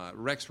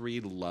 Rex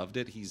Reed loved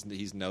it.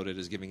 He's noted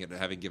as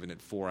having given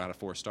it 4 out of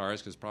 4 stars,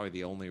 because probably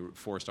the only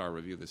 4-star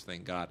review this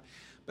thing got.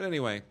 But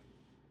anyway,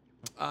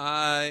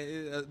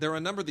 there are a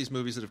number of these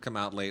movies that have come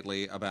out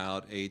lately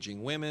about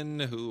aging women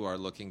who are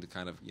looking to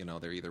kind of,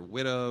 they're either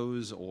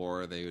widows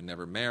or they were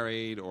never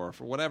married, or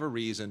for whatever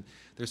reason,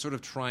 they're sort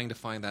of trying to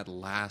find that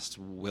last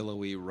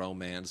willowy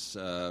romance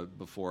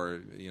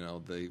before,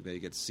 they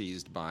get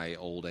seized by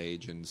old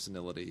age and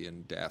senility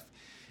and death.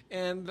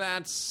 And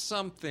that's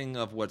something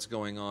of what's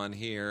going on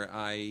here.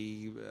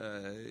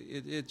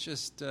 It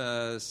just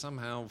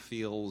somehow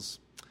feels,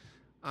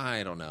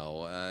 I don't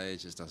know. It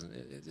just doesn't.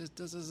 It just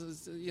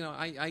doesn't.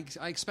 I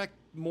expect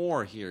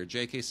more here.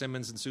 J.K.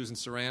 Simmons and Susan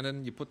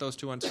Sarandon. You put those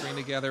two on screen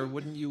together,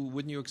 wouldn't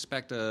you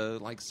expect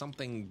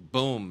something?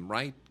 Boom,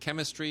 right?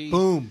 Chemistry.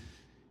 Boom.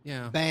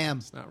 Yeah. Bam.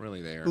 It's not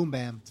really there. Boom,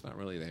 bam. It's not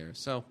really there.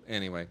 So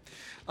anyway,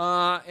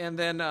 and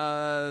then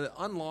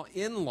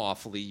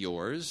Unlawfully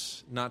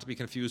Yours, not to be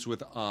confused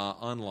with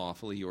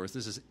Unlawfully Yours.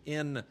 This is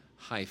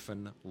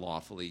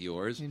Lawfully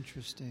Yours.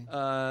 Interesting.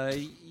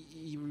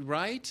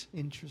 Right?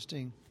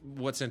 Interesting.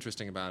 What's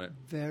interesting about it?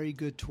 Very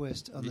good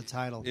twist on the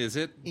title. Is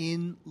it?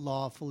 In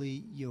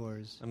Lawfully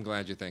Yours. I'm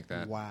glad you think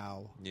that.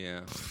 Wow.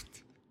 Yeah.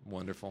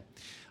 Wonderful.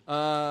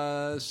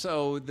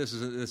 So this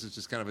is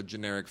just kind of a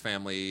generic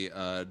family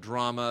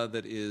drama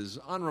that is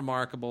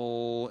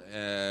unremarkable,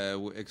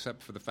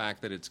 except for the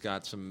fact that it's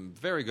got some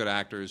very good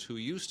actors who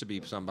used to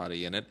be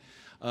somebody in it.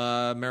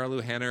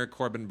 Marilu Henner,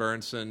 Corbin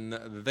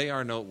Burnson, they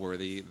are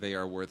noteworthy. They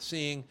are worth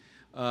seeing.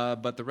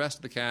 But the rest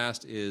of the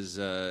cast is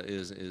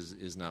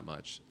not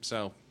much.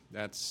 So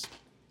that's,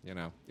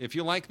 if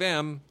you like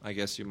them, I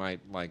guess you might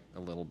like a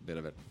little bit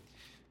of it.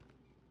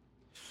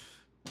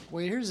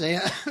 Wait, here's a.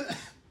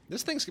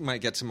 This thing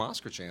might get some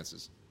Oscar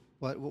chances.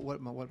 What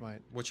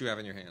might? What you have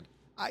in your hand?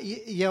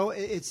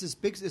 It's this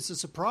big. It's a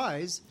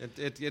surprise.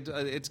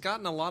 It's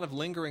gotten a lot of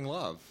lingering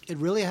love. It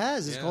really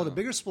has. It's Yeah. called A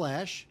Bigger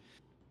Splash.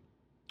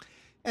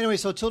 Anyway,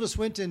 so Tilda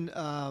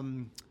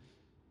Swinton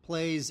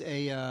plays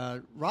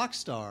a rock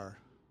star,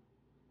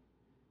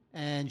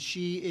 and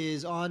she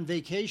is on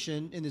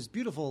vacation in this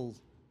beautiful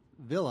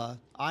villa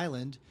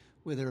island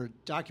with her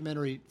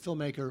documentary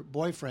filmmaker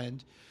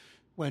boyfriend.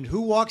 When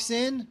who walks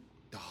in?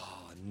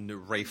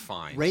 Ralph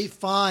Fiennes. Ralph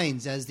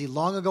Fiennes as the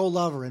long-ago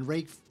lover, and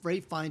Ralph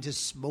Fiennes' his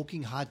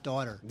smoking hot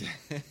daughter,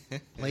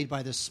 played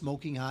by the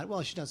smoking hot,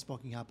 well, she's not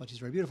smoking hot, but she's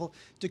very beautiful,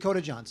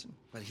 Dakota Johnson.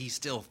 But he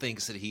still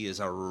thinks that he is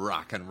a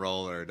rock and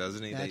roller,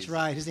 doesn't he? That's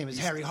right. His name is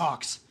Harry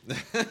Hawks.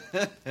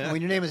 And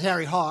when your name is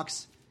Harry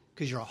Hawks,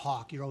 because you're a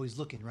hawk, you're always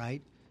looking,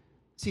 right?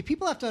 See,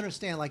 people have to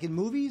understand, like in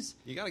movies,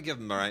 You got to give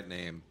him the right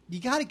name. you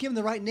got to give them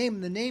the right name,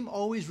 and the name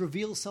always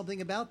reveals something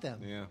about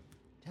them. Yeah, I'm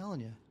telling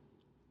you.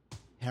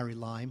 Harry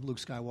Lime, Luke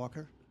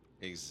Skywalker.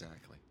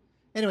 exactly.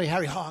 Anyway,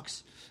 Harry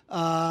Hawks,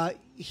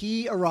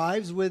 he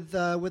arrives with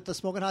the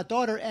smoking hot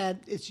daughter, and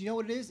it's, you know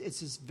what it is?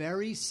 It's this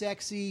very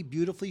sexy,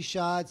 beautifully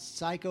shot,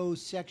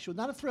 psychosexual,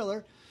 not a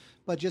thriller,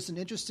 but just an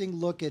interesting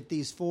look at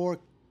these four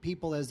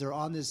people as they're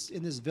in this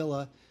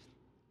villa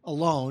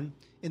alone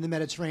in the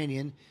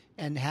Mediterranean,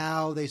 and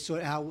how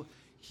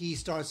he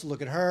starts to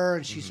look at her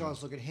and she starts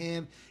to look at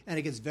him, and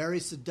it gets very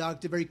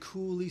seductive, very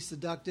coolly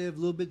seductive, a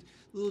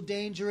little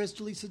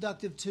dangerously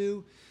seductive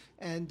too.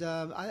 And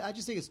I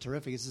just think it's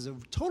terrific. This is a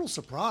total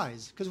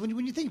surprise, because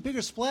when you think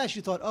Bigger Splash,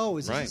 you thought, oh,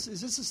 is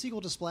this a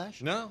sequel to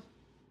Splash? No,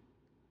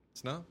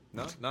 it's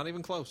not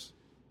even close.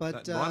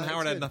 But Ron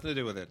Howard it's had good. nothing to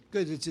do with it.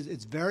 Good.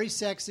 It's very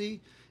sexy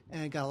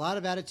and got a lot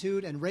of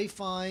attitude. And Ralph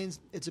Fiennes,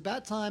 it's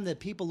about time that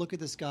people look at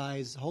this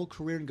guy's whole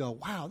career and go,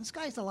 wow, this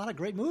guy's done a lot of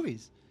great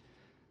movies.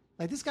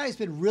 Like, this guy's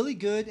been really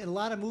good in a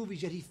lot of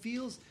movies, yet he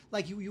feels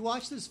like you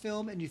watch this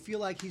film and you feel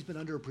like he's been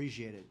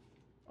underappreciated.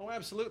 Oh,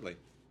 absolutely.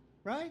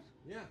 Right?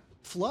 Yeah,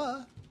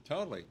 Fla.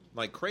 totally.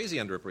 Like crazy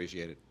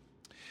underappreciated.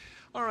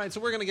 All right,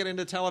 so we're going to get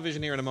into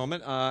television here in a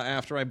moment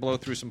after I blow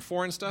through some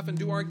foreign stuff and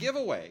do our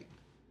giveaway.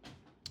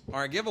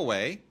 Our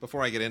giveaway,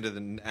 before I get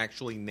into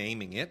actually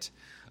naming it,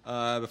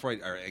 before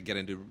I get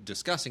into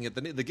discussing it,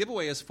 the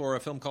giveaway is for a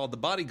film called The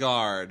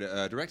Bodyguard,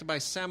 directed by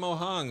Sammo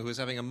Hung, who is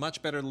having a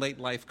much better late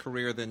life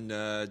career than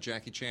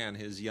Jackie Chan,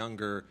 his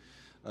younger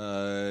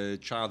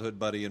childhood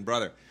buddy and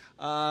brother.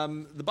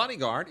 The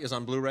Bodyguard is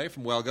on Blu-ray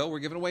from Wellgo. We're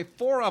giving away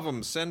 4 of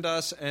them. Send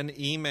us an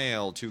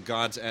email to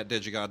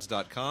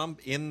gods@digigods.com.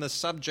 In the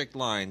subject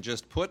line,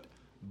 just put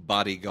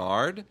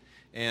Bodyguard.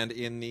 And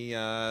in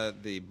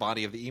the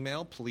body of the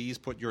email, please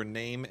put your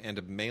name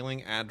and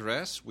mailing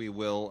address. We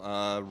will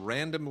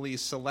randomly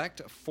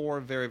select 4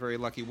 very, very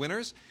lucky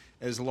winners,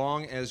 as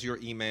long as your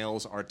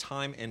emails are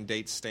time and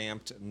date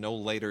stamped no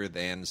later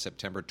than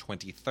September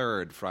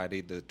 23rd,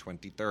 Friday the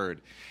 23rd.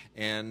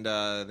 And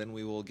then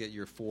we will get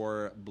your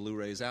 4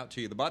 Blu-rays out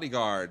to you. The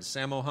Bodyguard,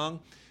 Sammo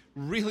Hung.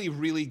 Really,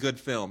 really good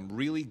film.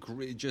 Really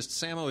great. Just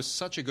Sammo is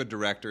such a good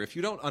director. If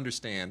you don't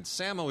understand,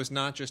 Sammo is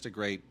not just a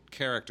great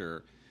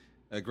character,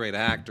 a great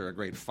actor, a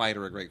great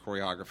fighter, a great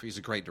choreographer. He's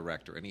a great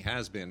director, and he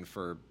has been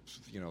for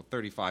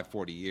 35,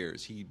 40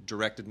 years. He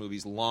directed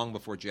movies long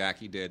before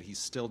Jackie did. He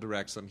still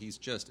directs them. He's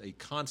just a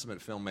consummate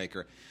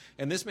filmmaker,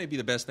 and this may be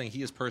the best thing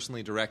he has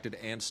personally directed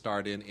and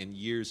starred in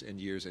years and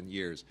years and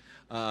years.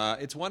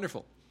 It's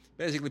wonderful.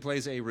 Basically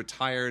plays a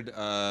retired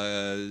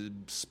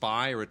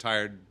spy, a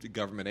retired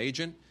government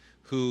agent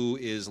who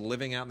is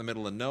living out in the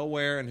middle of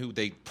nowhere, and who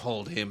they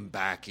pulled him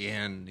back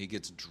in. He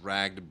gets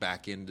dragged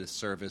back into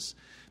service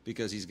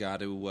because he's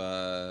got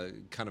to,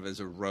 kind of as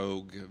a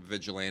rogue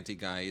vigilante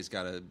guy, he's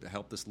got to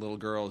help this little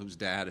girl whose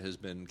dad has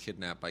been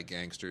kidnapped by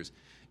gangsters.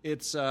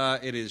 It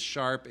is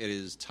sharp, it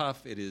is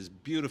tough, it is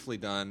beautifully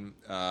done,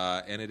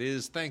 and it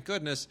is, thank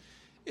goodness,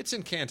 it's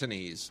in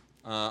Cantonese.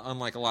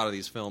 Unlike a lot of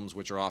these films,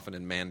 which are often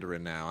in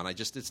Mandarin now. And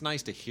it's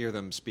nice to hear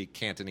them speak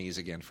Cantonese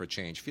again for a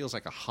change. Feels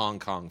like a Hong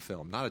Kong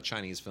film. Not a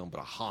Chinese film, but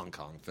a Hong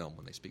Kong film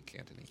when they speak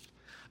Cantonese.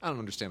 I don't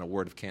understand a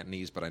word of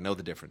Cantonese, but I know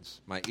the difference.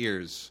 My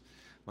ears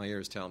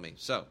tell me.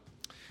 So,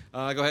 go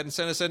ahead and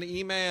send us an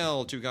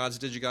email to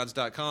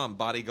godsdigigods.com.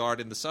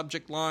 Bodyguard in the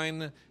subject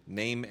line,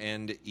 name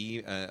and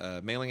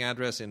mailing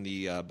address in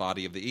the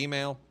body of the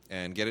email,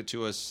 and get it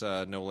to us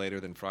no later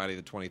than Friday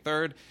the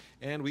 23rd.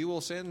 And we will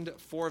send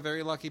 4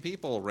 very lucky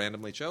people,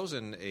 randomly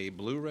chosen, a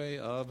Blu-ray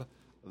of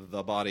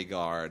The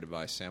Bodyguard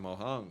by Sammo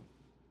Hung.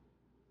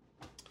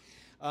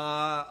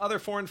 Other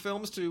foreign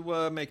films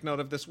to make note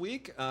of this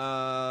week.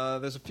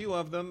 There's a few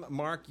of them.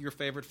 Mark, your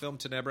favorite film,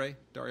 Tenebrae,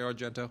 Dario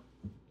Argento?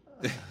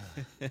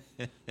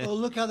 Oh,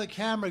 look how the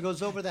camera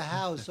goes over the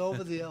house,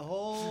 over the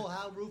whole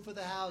roof of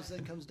the house,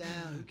 and comes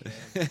down.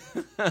 Who cares?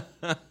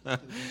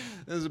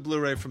 This is a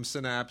Blu-ray from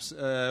Synapse.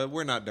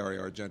 We're not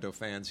Dario Argento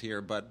fans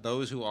here, but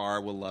those who are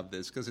will love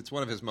this because it's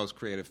one of his most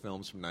creative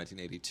films from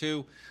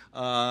 1982.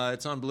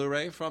 It's on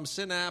Blu-ray from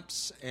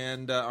Synapse,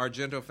 and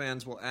Argento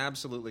fans will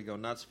absolutely go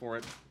nuts for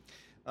it.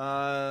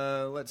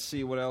 Let's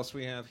see what else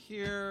we have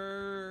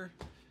here.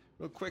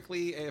 Real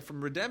quickly, from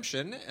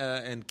Redemption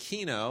and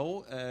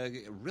Kino,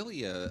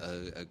 really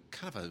a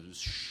kind of a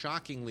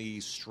shockingly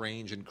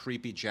strange and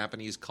creepy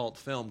Japanese cult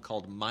film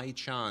called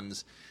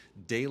Mai-chan's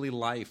Daily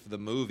Life, the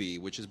movie,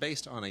 which is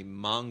based on a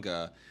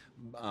manga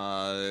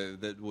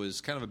that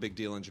was kind of a big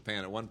deal in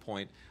Japan at one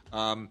point.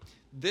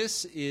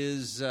 This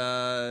is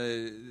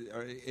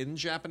in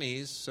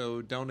Japanese,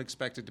 so don't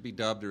expect it to be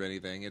dubbed or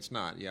anything. It's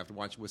not. You have to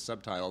watch it with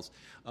subtitles.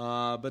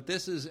 But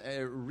this is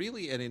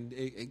really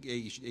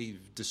a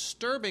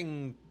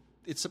disturbing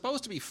it's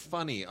supposed to be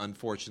funny,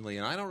 unfortunately,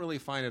 and I don't really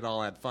find it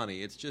all that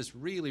funny. It's just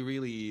really,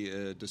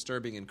 really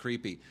disturbing and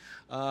creepy.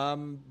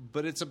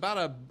 But it's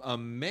about a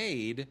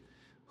maid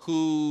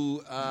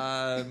who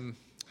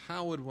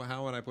how would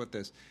I put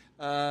this?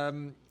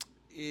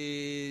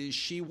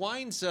 She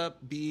winds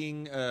up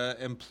being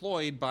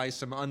employed by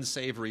some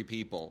unsavory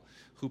people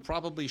who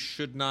probably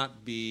should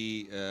not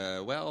be.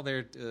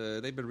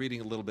 They've been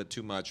reading a little bit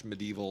too much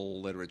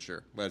medieval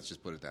literature. Let's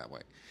just put it that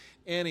way.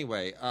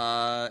 Anyway,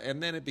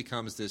 and then it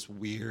becomes this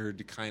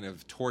weird kind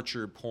of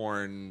torture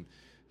porn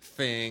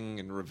thing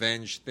and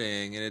revenge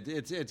thing, and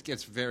it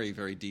gets very,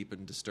 very deep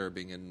and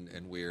disturbing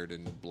and weird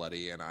and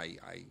bloody, and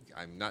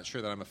I'm not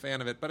sure that I'm a fan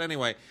of it. But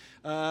anyway,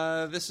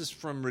 this is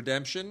from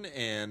Redemption,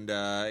 and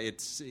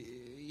it's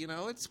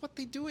it's what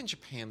they do in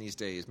Japan these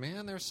days,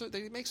 man.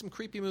 They make some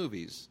creepy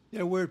movies.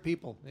 They're weird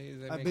people. They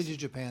I've been to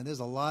Japan. There's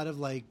a lot of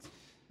they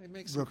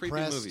make some creepy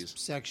repressed movies.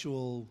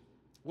 Sexual.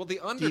 Well,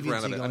 the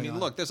underground of it. I mean, going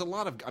look, there's a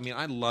lot of. I mean,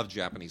 I love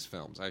Japanese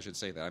films. I should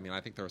say that. I mean,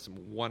 I think there are some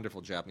wonderful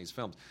Japanese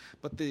films,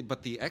 but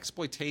the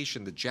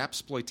exploitation, the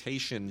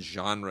Japsploitation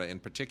genre in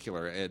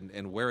particular,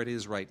 and where it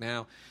is right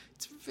now,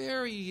 it's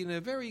very in a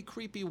very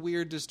creepy,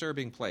 weird,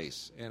 disturbing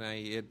place. And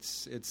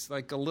it's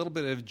like a little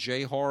bit of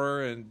J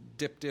horror and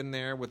dipped in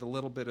there with a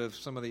little bit of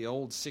some of the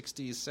old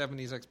 '60s,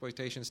 '70s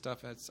exploitation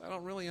stuff. I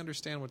don't really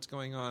understand what's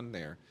going on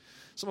there.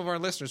 Some of our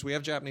listeners, we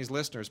have Japanese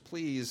listeners,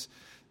 please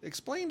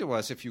explain to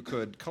us, if you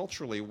could,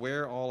 culturally,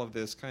 where all of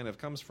this kind of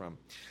comes from.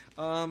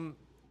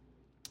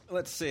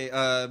 Let's see.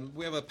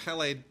 We have a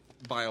Pelé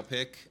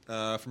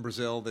biopic from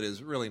Brazil that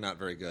is really not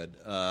very good.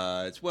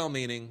 It's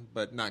well-meaning,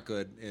 but not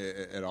good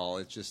at all.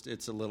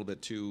 It's a little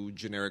bit too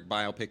generic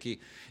biopic-y.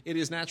 It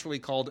is naturally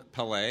called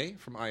Pelé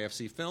from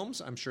IFC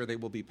Films. I'm sure they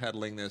will be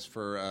peddling this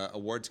for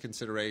awards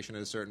consideration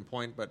at a certain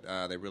point, but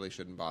they really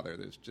shouldn't bother.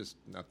 There's just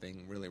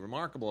nothing really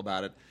remarkable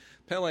about it.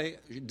 Pelé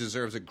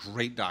deserves a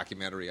great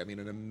documentary. I mean,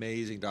 an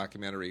amazing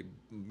documentary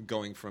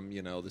going from,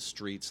 the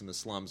streets and the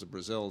slums of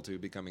Brazil to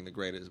becoming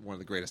one of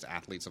the greatest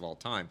athletes of all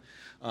time.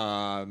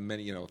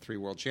 Many, 3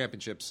 world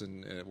championships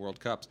and World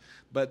Cups.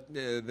 But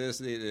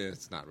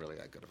it's not really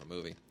that good of a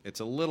movie.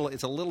 It's a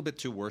little bit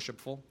too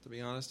worshipful, to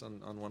be honest,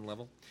 on one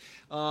level.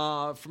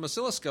 From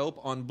Oscilloscope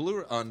on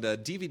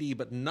DVD,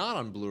 but not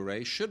on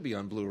Blu-ray, should be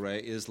on Blu-ray,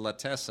 is La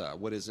Tessa,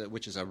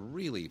 which is a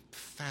really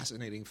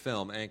fascinating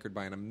film anchored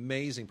by an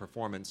amazing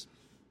performance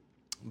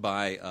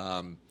by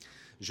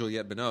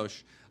Juliette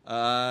Binoche.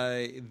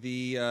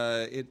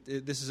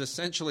 This is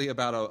essentially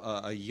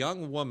about a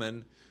young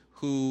woman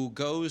who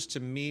goes to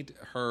meet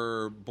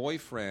her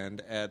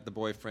boyfriend at the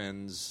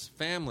boyfriend's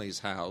family's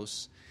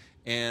house,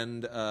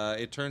 and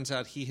it turns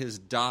out he has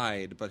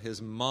died, but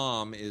his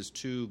mom is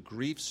too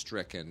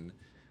grief-stricken,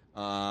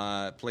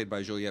 played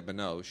by Juliette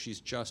Binoche. She's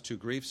just too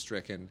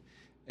grief-stricken,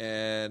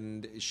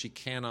 and she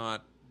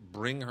cannot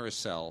bring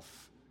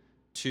herself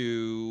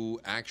to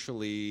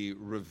actually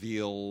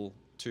reveal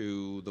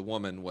to the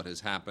woman what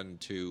has happened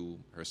to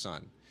her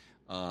son.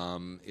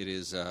 You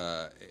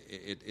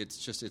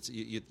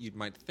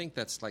might think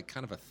that's like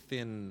kind of a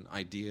thin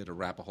idea to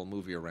wrap a whole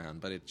movie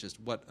around, but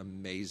what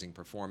amazing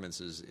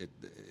performances!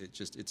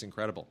 It's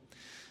incredible.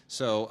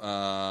 So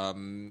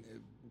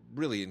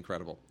really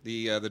incredible.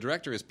 The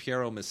director is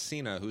Piero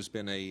Messina, who's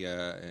been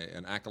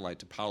an acolyte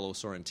to Paolo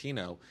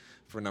Sorrentino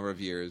for a number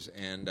of years,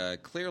 and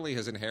clearly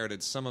has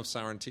inherited some of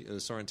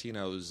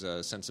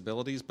Sorrentino's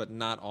sensibilities, but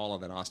not all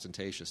of that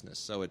ostentatiousness.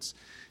 So I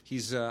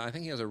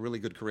think he has a really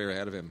good career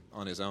ahead of him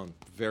on his own.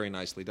 Very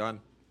nicely done.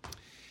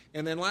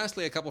 And then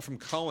lastly, a couple from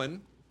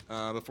Cohen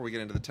before we get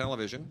into the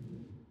television,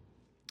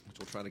 which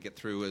we'll try to get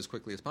through as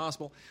quickly as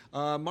possible.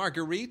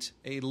 Marguerite,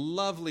 a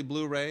lovely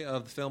Blu-ray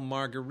of the film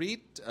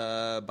Marguerite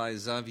by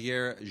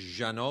Xavier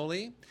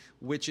Giannoli,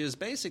 which is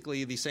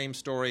basically the same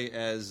story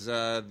as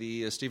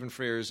the Stephen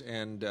Frears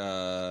and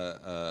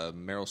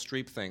Meryl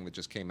Streep thing that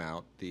just came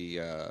out.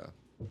 The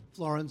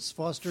Florence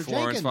Foster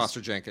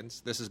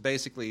Jenkins. This is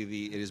basically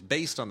it is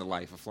based on the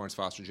life of Florence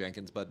Foster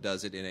Jenkins, but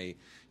does it in a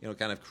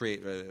kind of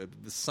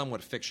somewhat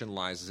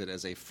fictionalizes it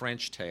as a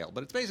French tale.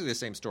 But it's basically the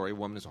same story. A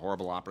woman is a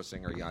horrible opera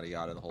singer, yada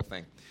yada, the whole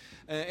thing.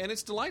 And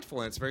it's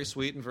delightful, and it's very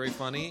sweet and very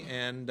funny,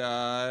 and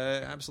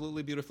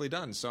absolutely beautifully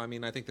done. So I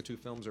mean, I think the two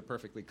films are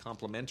perfectly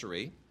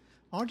complementary.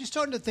 Aren't you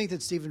starting to think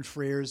that Stephen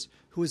Frears,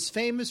 who is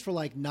famous for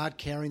like not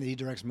caring that he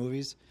directs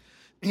movies,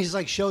 he's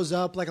like shows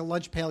up like a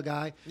lunch pail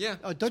guy? Yeah,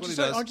 aren't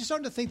you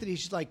starting to think that he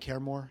should like care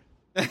more?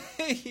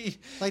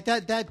 Like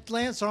that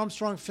Lance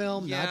Armstrong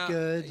film, not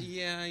good.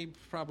 Yeah, he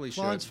probably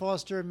Florence should.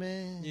 Foster,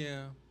 man.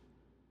 Yeah.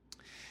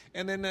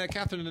 And then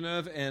Catherine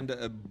Deneuve and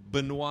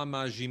Benoit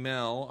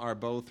Magimel are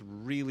both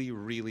really,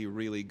 really,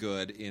 really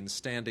good in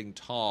Standing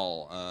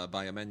Tall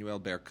by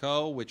Emmanuel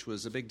Bercot, which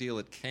was a big deal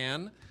at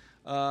Cannes.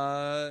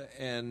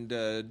 And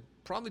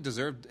probably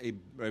deserved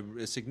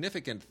a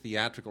significant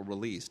theatrical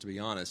release, to be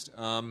honest.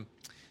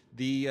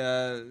 The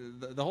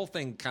whole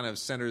thing kind of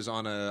centers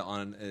on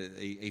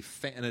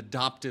an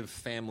adoptive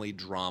family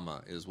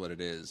drama, is what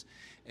it is,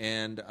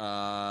 and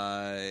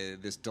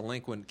this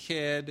delinquent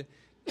kid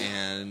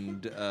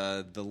and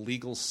the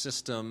legal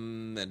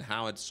system and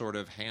how it sort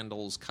of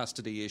handles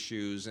custody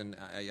issues. And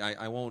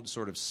I won't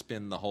sort of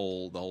spin the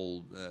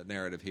whole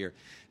narrative here,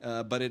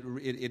 but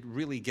it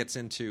really gets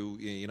into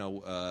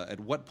at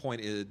what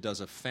point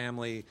does a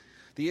family.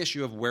 The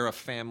issue of where a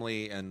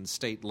family and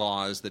state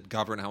laws that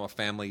govern how a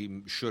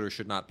family should or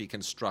should not be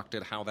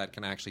constructed, how that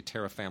can actually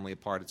tear a family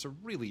apart. It's a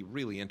really,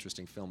 really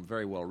interesting film,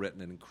 very well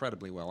written and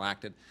incredibly well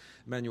acted.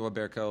 Emmanuel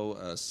Berco,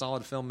 a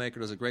solid filmmaker,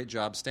 does a great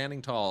job,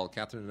 standing tall.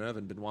 Catherine Deneuve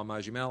and Benoît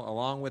Magimel,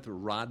 along with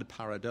Rod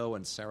Parado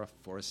and Sarah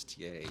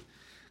Forestier.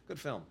 Good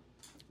film.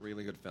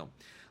 Really good film.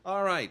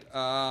 All right,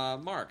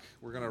 Mark,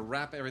 we're going to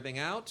wrap everything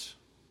out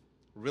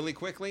really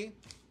quickly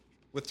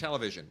with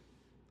television.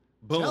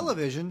 Boom.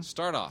 Television?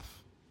 Start off.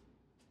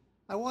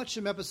 I watched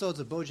some episodes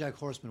of BoJack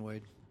Horseman,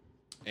 Wade.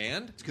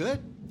 And? It's good.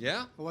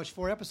 Yeah? I watched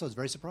 4 episodes.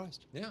 Very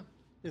surprised. Yeah.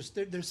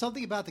 There's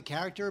something about the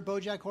character of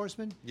BoJack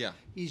Horseman. Yeah.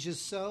 He's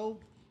just so...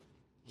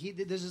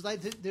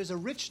 There's a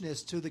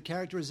richness to the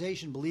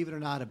characterization, believe it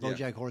or not, of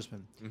BoJack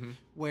Horseman,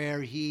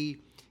 where he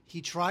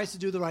tries to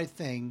do the right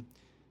thing,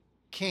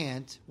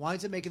 can't,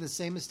 winds up making the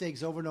same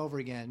mistakes over and over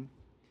again,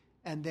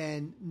 and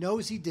then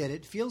knows he did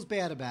it, feels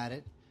bad about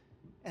it,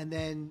 and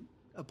then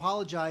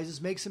apologizes,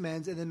 makes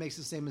amends, and then makes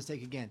the same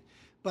mistake again.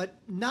 But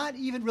not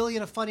even really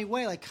in a funny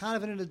way, like kind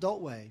of in an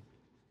adult way.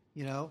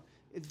 You know,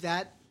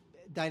 that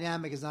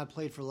dynamic is not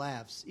played for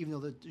laughs, even though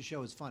the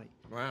show is funny.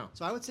 Wow.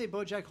 So I would say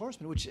BoJack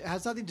Horseman, which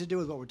has nothing to do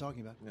with what we're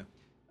talking about.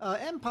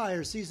 Yeah.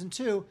 Empire Season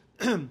 2.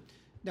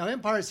 Now,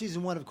 Empire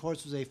Season 1, of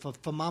course, was a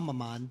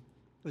phenomenon.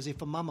 It was a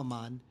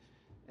phenomenon,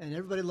 and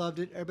everybody loved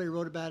it. Everybody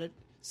wrote about it.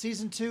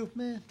 Season 2,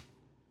 meh,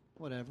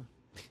 whatever.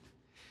 I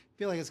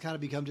feel like it's kind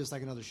of become just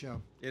like another show.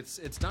 It's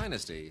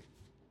Dynasty.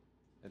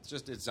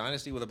 It's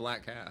Dynasty with a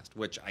black cast,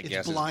 which I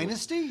guess It's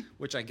Blindesty?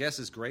 Which I guess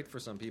is great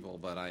for some people,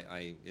 but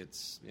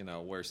it's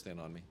wears thin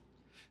on me.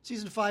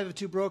 Season 5 of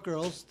Two Broke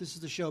Girls. This is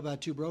the show about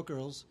two broke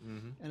girls,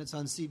 and it's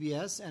on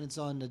CBS, and it's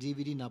on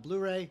DVD, not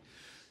Blu-ray.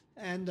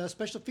 And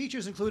special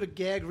features include a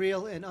gag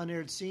reel and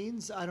unaired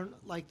scenes. I don't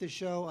like this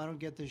show. I don't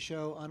get this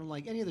show. I don't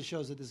like any of the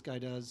shows that this guy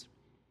does.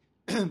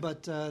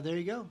 But there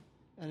you go.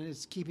 And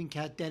it's keeping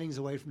Kat Dennings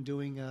away from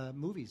doing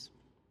movies.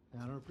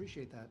 And I don't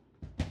appreciate that.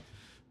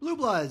 Blue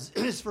Bloods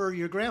is for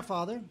your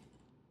grandfather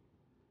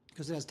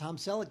because it has Tom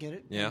Selleck in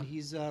it. Yeah. And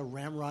he's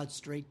ramrod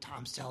straight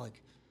Tom Selleck.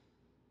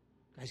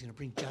 Guy's going to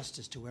bring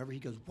justice to whoever he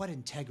goes. What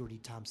integrity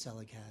Tom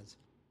Selleck has.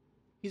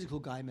 He's a cool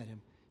guy. I met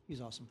him.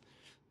 He's awesome.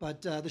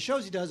 But the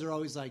shows he does are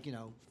always like,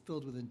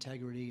 filled with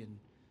integrity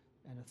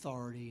and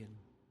authority. And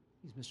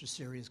he's Mr.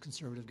 Serious,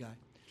 conservative guy.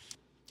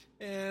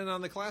 And on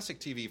the classic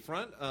TV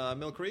front,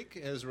 Mill Creek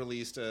has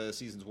released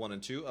seasons 1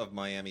 and 2 of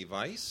Miami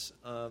Vice.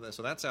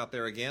 So that's out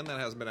there again. That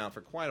hasn't been out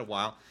for quite a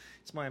while.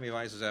 It's Miami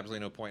Vice. There's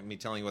absolutely no point in me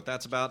telling you what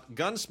that's about.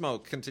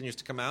 Gunsmoke continues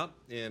to come out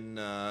in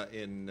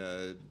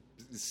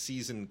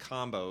season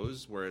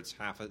combos, where it's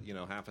half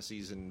a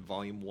season,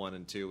 volume 1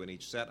 and 2 in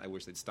each set. I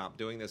wish they'd stop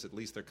doing this. At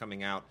least they're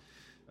coming out,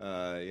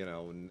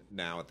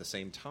 now at the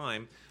same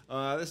time.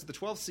 This is the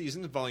 12th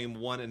season, volume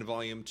 1 and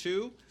volume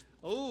 2.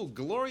 Oh,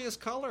 glorious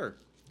color.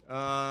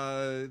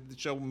 The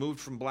show moved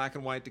from black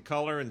and white to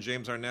color, and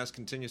James Arness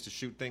continues to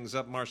shoot things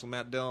up. Marshall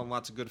Matt Dillon,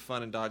 lots of good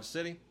fun in Dodge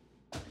City.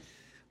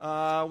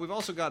 We've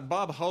also got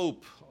Bob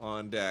Hope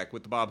on deck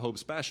with the Bob Hope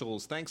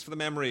specials. Thanks for the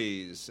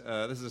memories.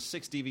 This is a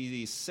 6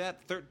 DVD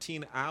set,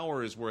 13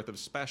 hours worth of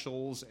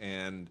specials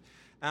and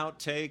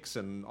outtakes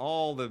and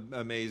all the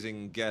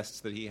amazing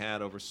guests that he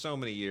had over so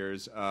many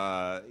years.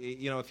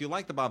 If you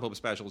like the Bob Hope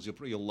specials,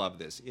 you'll love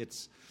this.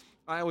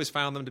 I always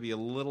found them to be a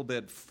little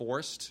bit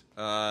forced,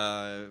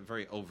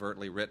 very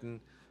overtly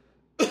written.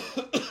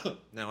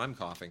 Now I'm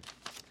coughing,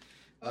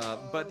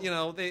 but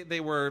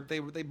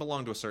they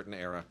belong to a certain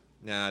era.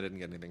 Nah, I didn't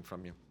get anything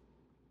from you.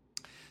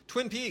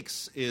 Twin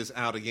Peaks is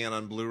out again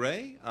on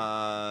Blu-ray.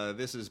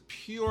 This is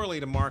purely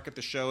to market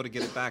the show, to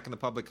get it back in the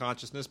public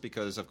consciousness,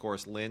 because of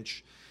course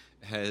Lynch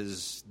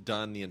has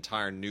done the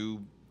entire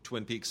new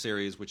Twin Peaks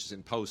series, which is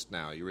in post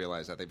now. You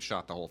realize that they've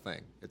shot the whole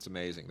thing. It's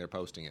amazing. They're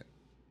posting it.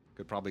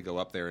 Could probably go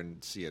up there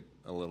and see it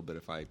a little bit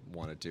if I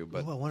wanted to.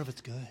 But I wonder if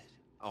it's good.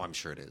 Oh, I'm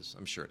sure it is.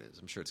 I'm sure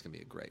it's going to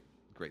be a great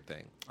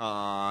thing.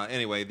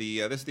 Anyway,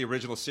 this is the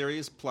original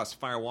series, plus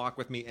Fire Walk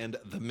With Me and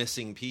The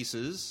Missing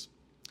Pieces.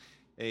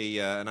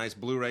 A nice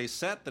Blu-ray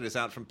set that is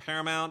out from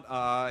Paramount.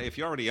 If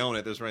you already own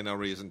it, there's really no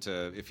reason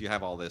to, if you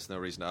have all this, no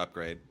reason to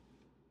upgrade.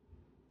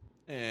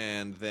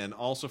 And then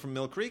also from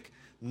Mill Creek,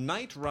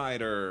 Knight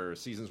Rider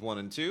seasons 1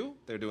 and 2.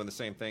 They're doing the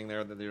same thing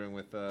there that they're doing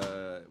with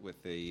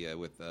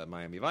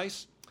Miami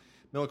Vice.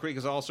 Mill Creek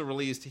has also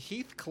released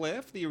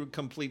Heathcliff, the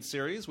complete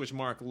series, which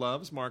Mark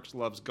loves. Mark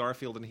loves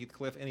Garfield and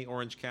Heathcliff, any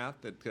orange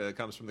cat that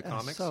comes from the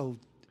comics. So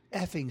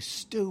effing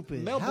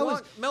stupid. Mel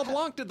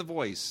Blanc did the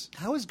voice.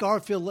 How is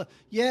Garfield?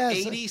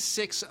 Yes,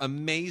 86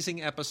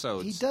 amazing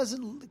episodes. He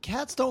doesn't.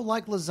 Cats don't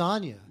like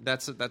lasagna.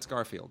 That's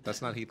Garfield.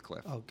 That's not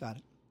Heathcliff. Oh, got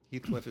it.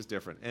 Heathcliff is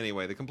different.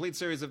 Anyway, the complete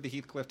series of the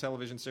Heathcliff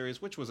television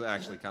series, which was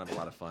actually kind of a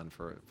lot of fun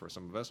for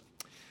some of us.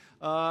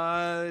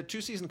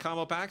 2-season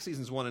combo pack,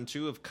 seasons 1 and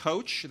 2 of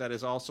Coach, that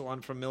is also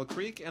on from Mill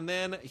Creek. And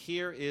then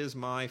here is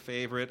my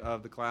favorite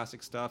of the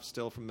classic stuff,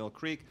 still from Mill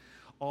Creek.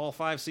 All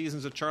 5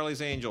 seasons of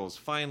Charlie's Angels,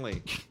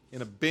 finally,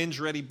 in a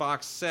binge-ready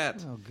box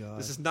set. Oh, God.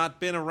 This has not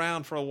been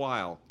around for a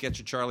while. Get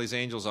your Charlie's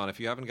Angels on. If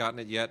you haven't gotten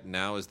it yet,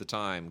 now is the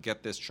time.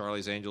 Get this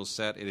Charlie's Angels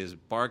set. It is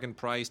bargain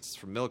priced. It's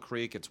from Mill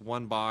Creek. It's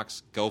 1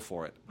 box. Go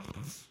for it.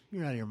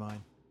 You're out of your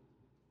mind.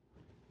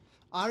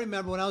 I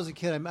remember when I was a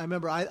kid, I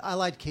remember I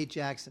liked Kate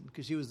Jackson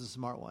because she was the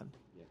smart one.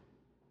 Yeah.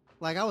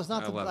 Like, I was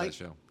not I the... love like, that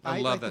show.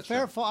 I love that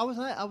show.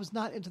 I was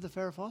not into the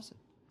Farrah Fawcett.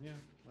 Yeah,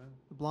 well.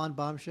 The blonde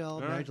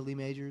bombshell, married to Lee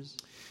Majors.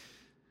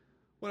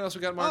 What else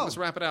we got, Mark? Let's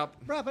wrap it out.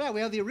 Wrap it out.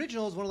 We have the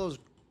originals, one of those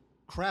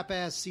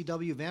crap-ass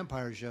CW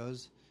vampire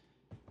shows.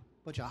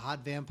 Bunch of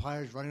hot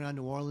vampires running around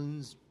New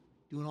Orleans,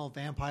 doing all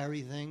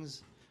vampire-y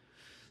things.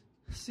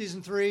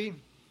 Season 3,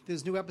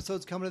 there's new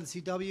episodes coming to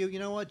the CW. You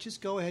know what?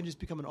 Just go ahead and just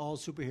become an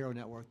all-superhero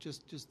network.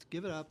 Just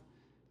give it up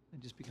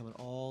and just become an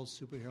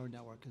all-superhero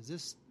network, because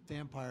this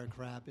vampire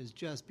crap is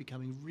just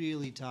becoming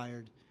really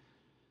tired.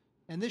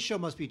 And this show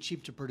must be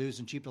cheap to produce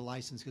and cheap to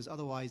license, because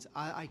otherwise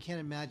I can't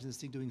imagine this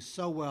thing doing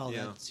so well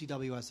that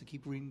CW has to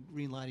keep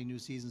greenlighting new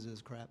seasons of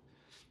this crap.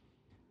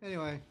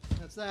 Anyway,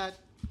 that's that.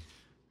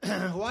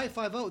 Hawaii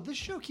Five-0. This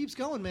show keeps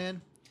going,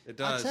 man. It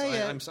does. I'll tell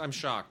you, I'm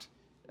shocked.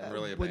 I'm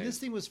really amazed. When this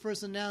thing was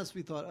first announced,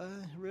 we thought,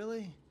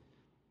 really?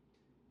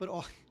 But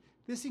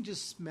this thing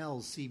just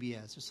smells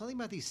CBS. There's something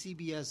about these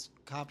CBS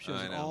cop shows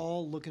that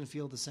all look and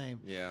feel the same.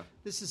 Yeah.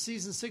 This is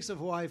season 6 of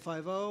Hawaii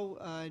Five-0,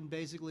 and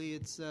basically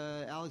it's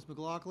Alex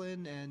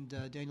McLaughlin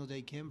and Daniel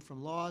Day Kim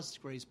from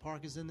Lost. Grace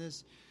Park is in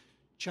this.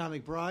 John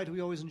McBride, who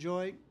we always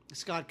enjoy.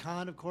 Scott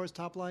Kahn, of course,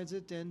 top lines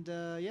it. And,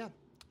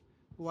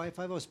 Hawaii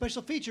Five-0.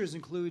 Special features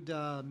include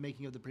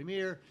making of the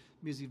premiere,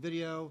 music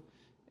video,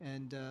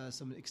 and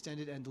some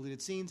extended and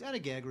deleted scenes, and a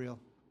gag reel.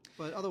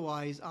 But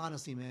otherwise,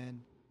 honestly,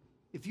 man,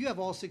 if you have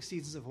all 6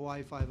 seasons of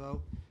Hawaii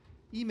Five-0,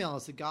 email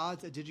us at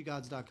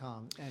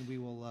gods@digigods.com, and we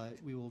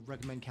will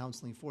recommend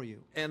counseling for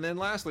you. And then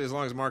lastly, as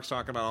long as Mark's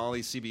talking about all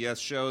these CBS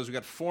shows, we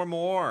got 4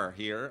 more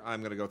here.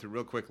 I'm going to go through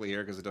real quickly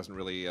here because it doesn't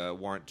really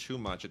warrant too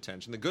much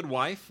attention. The Good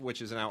Wife, which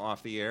is now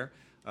off the air.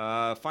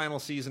 Final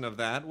season of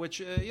that, which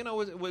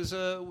was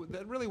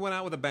that really went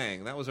out with a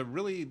bang.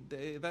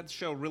 That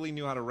show really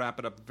knew how to wrap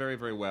it up very,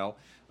 very well.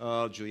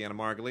 Juliana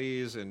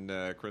Margulies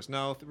and Chris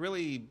Noth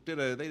really did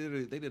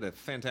a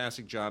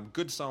fantastic job.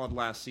 Good, solid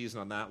last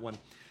season on that one.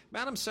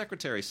 Madam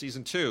Secretary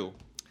season 2.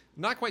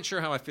 Not quite sure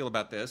how I feel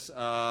about this.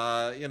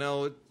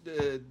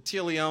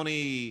 Tia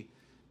Leone.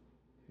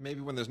 Maybe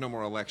when there's no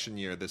more election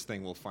year, this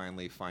thing will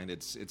finally find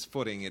its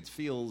footing. It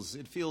feels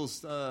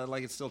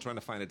like it's still trying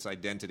to find its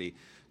identity.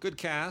 Good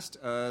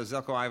cast.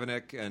 Zelko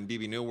Ivanek and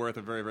Bebe Neuwirth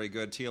are very, very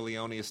good. Tia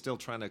Leone is still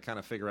trying to kind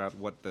of figure out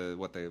what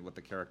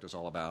the character's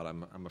all about.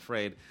 I'm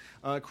afraid.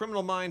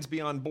 Criminal Minds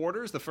Beyond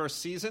Borders, the first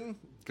season.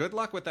 Good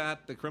luck with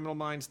that. The Criminal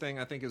Minds thing,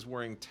 I think, is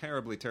wearing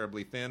terribly,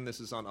 terribly thin. This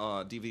is on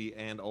DVD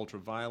and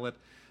Ultraviolet.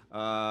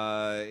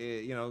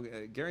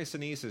 Gary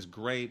Sinise is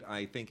great.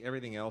 I think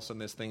everything else on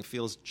this thing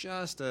feels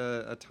just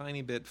a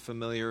tiny bit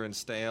familiar and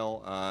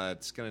stale.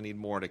 It's going to need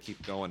more to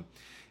keep going.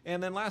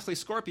 And then lastly,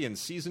 Scorpion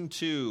season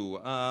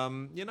 2.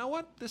 You know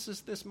what?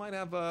 This might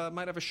have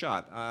a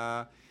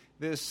shot.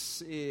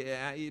 This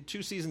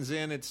 2 seasons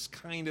in, it's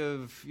kind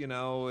of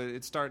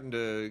it's starting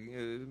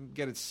to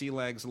get its sea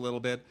legs a little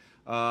bit.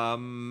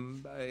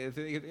 If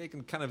it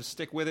can kind of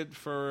stick with it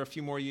for a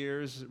few more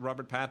years.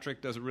 Robert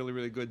Patrick does a really,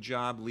 really good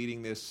job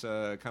leading this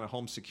kind of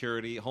Homeland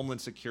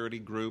Security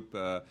group.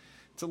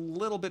 It's a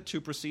little bit too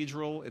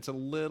procedural. It's a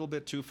little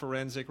bit too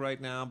forensic right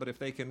now. But if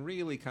they can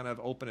really kind of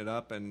open it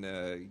up and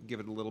give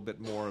it a little bit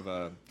more of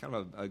a kind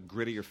of a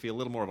grittier feel, a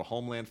little more of a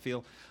Homeland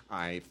feel,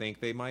 I think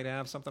they might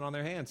have something on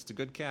their hands. It's a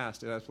good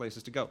cast. It has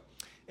places to go.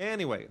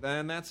 Anyway,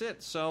 then that's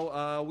it.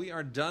 So we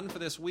are done for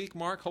this week,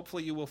 Mark.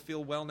 Hopefully you will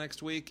feel well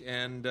next week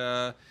and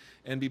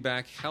be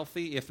back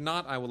healthy. If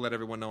not, I will let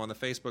everyone know on the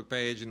Facebook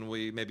page, and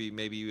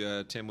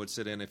maybe Tim would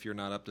sit in if you're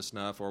not up to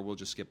snuff, or we'll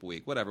just skip a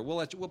week. Whatever.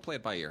 We'll play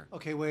it by ear.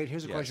 Okay, Wade,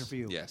 here's a question for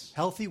you. Yes.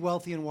 Healthy,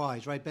 wealthy, and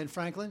wise, right, Ben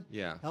Franklin?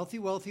 Yeah. Healthy,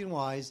 wealthy, and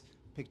wise.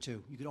 Pick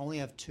 2. You can only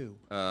have 2.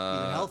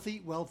 Either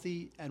healthy,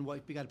 wealthy, and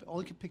what? You got to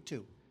only pick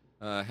 2.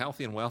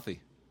 Healthy and wealthy.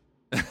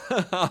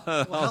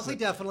 Well, healthy,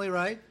 definitely,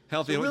 right?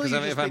 Healthy, so because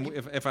really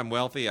if I'm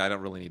wealthy, I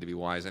don't really need to be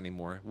wise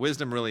anymore.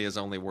 Wisdom really is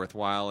only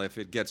worthwhile if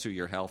it gets you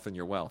your health and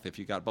your wealth. If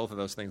you got both of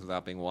those things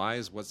without being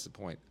wise, what's the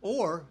point?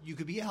 Or you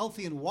could be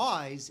healthy and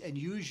wise and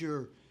use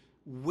your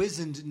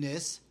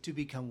wizenedness to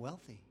become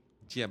wealthy.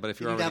 Yeah, but if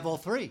you'd have all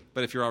 3.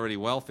 But if you're already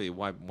wealthy,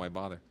 why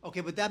bother?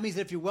 Okay, but that means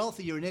that if you're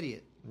wealthy, you're an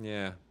idiot.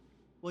 Yeah.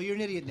 Well, you're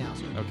an idiot now,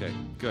 sir. Okay,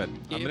 good.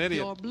 I'm an idiot. If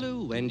you're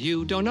blue and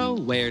you don't know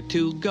where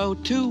to go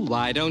to,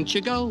 why don't you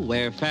go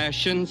where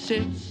fashion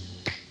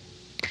sits?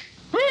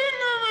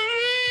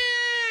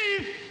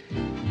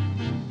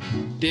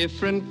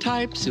 Different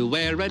types who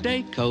wear a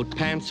day coat,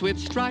 pants with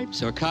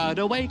stripes, or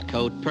cutaway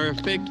coat,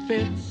 perfect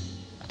fits.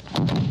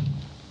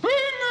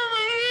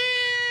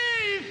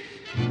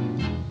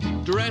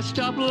 Dressed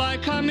up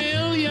like $1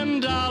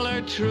 million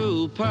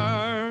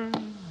trooper.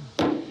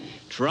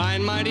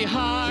 trying mighty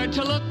hard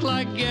to look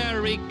like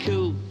Gary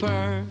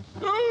Cooper.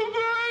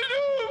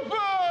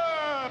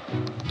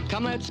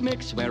 Come, let's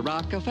mix where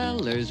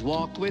Rockefellers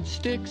walk with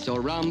sticks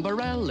or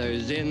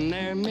umbrellas in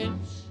their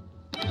midst.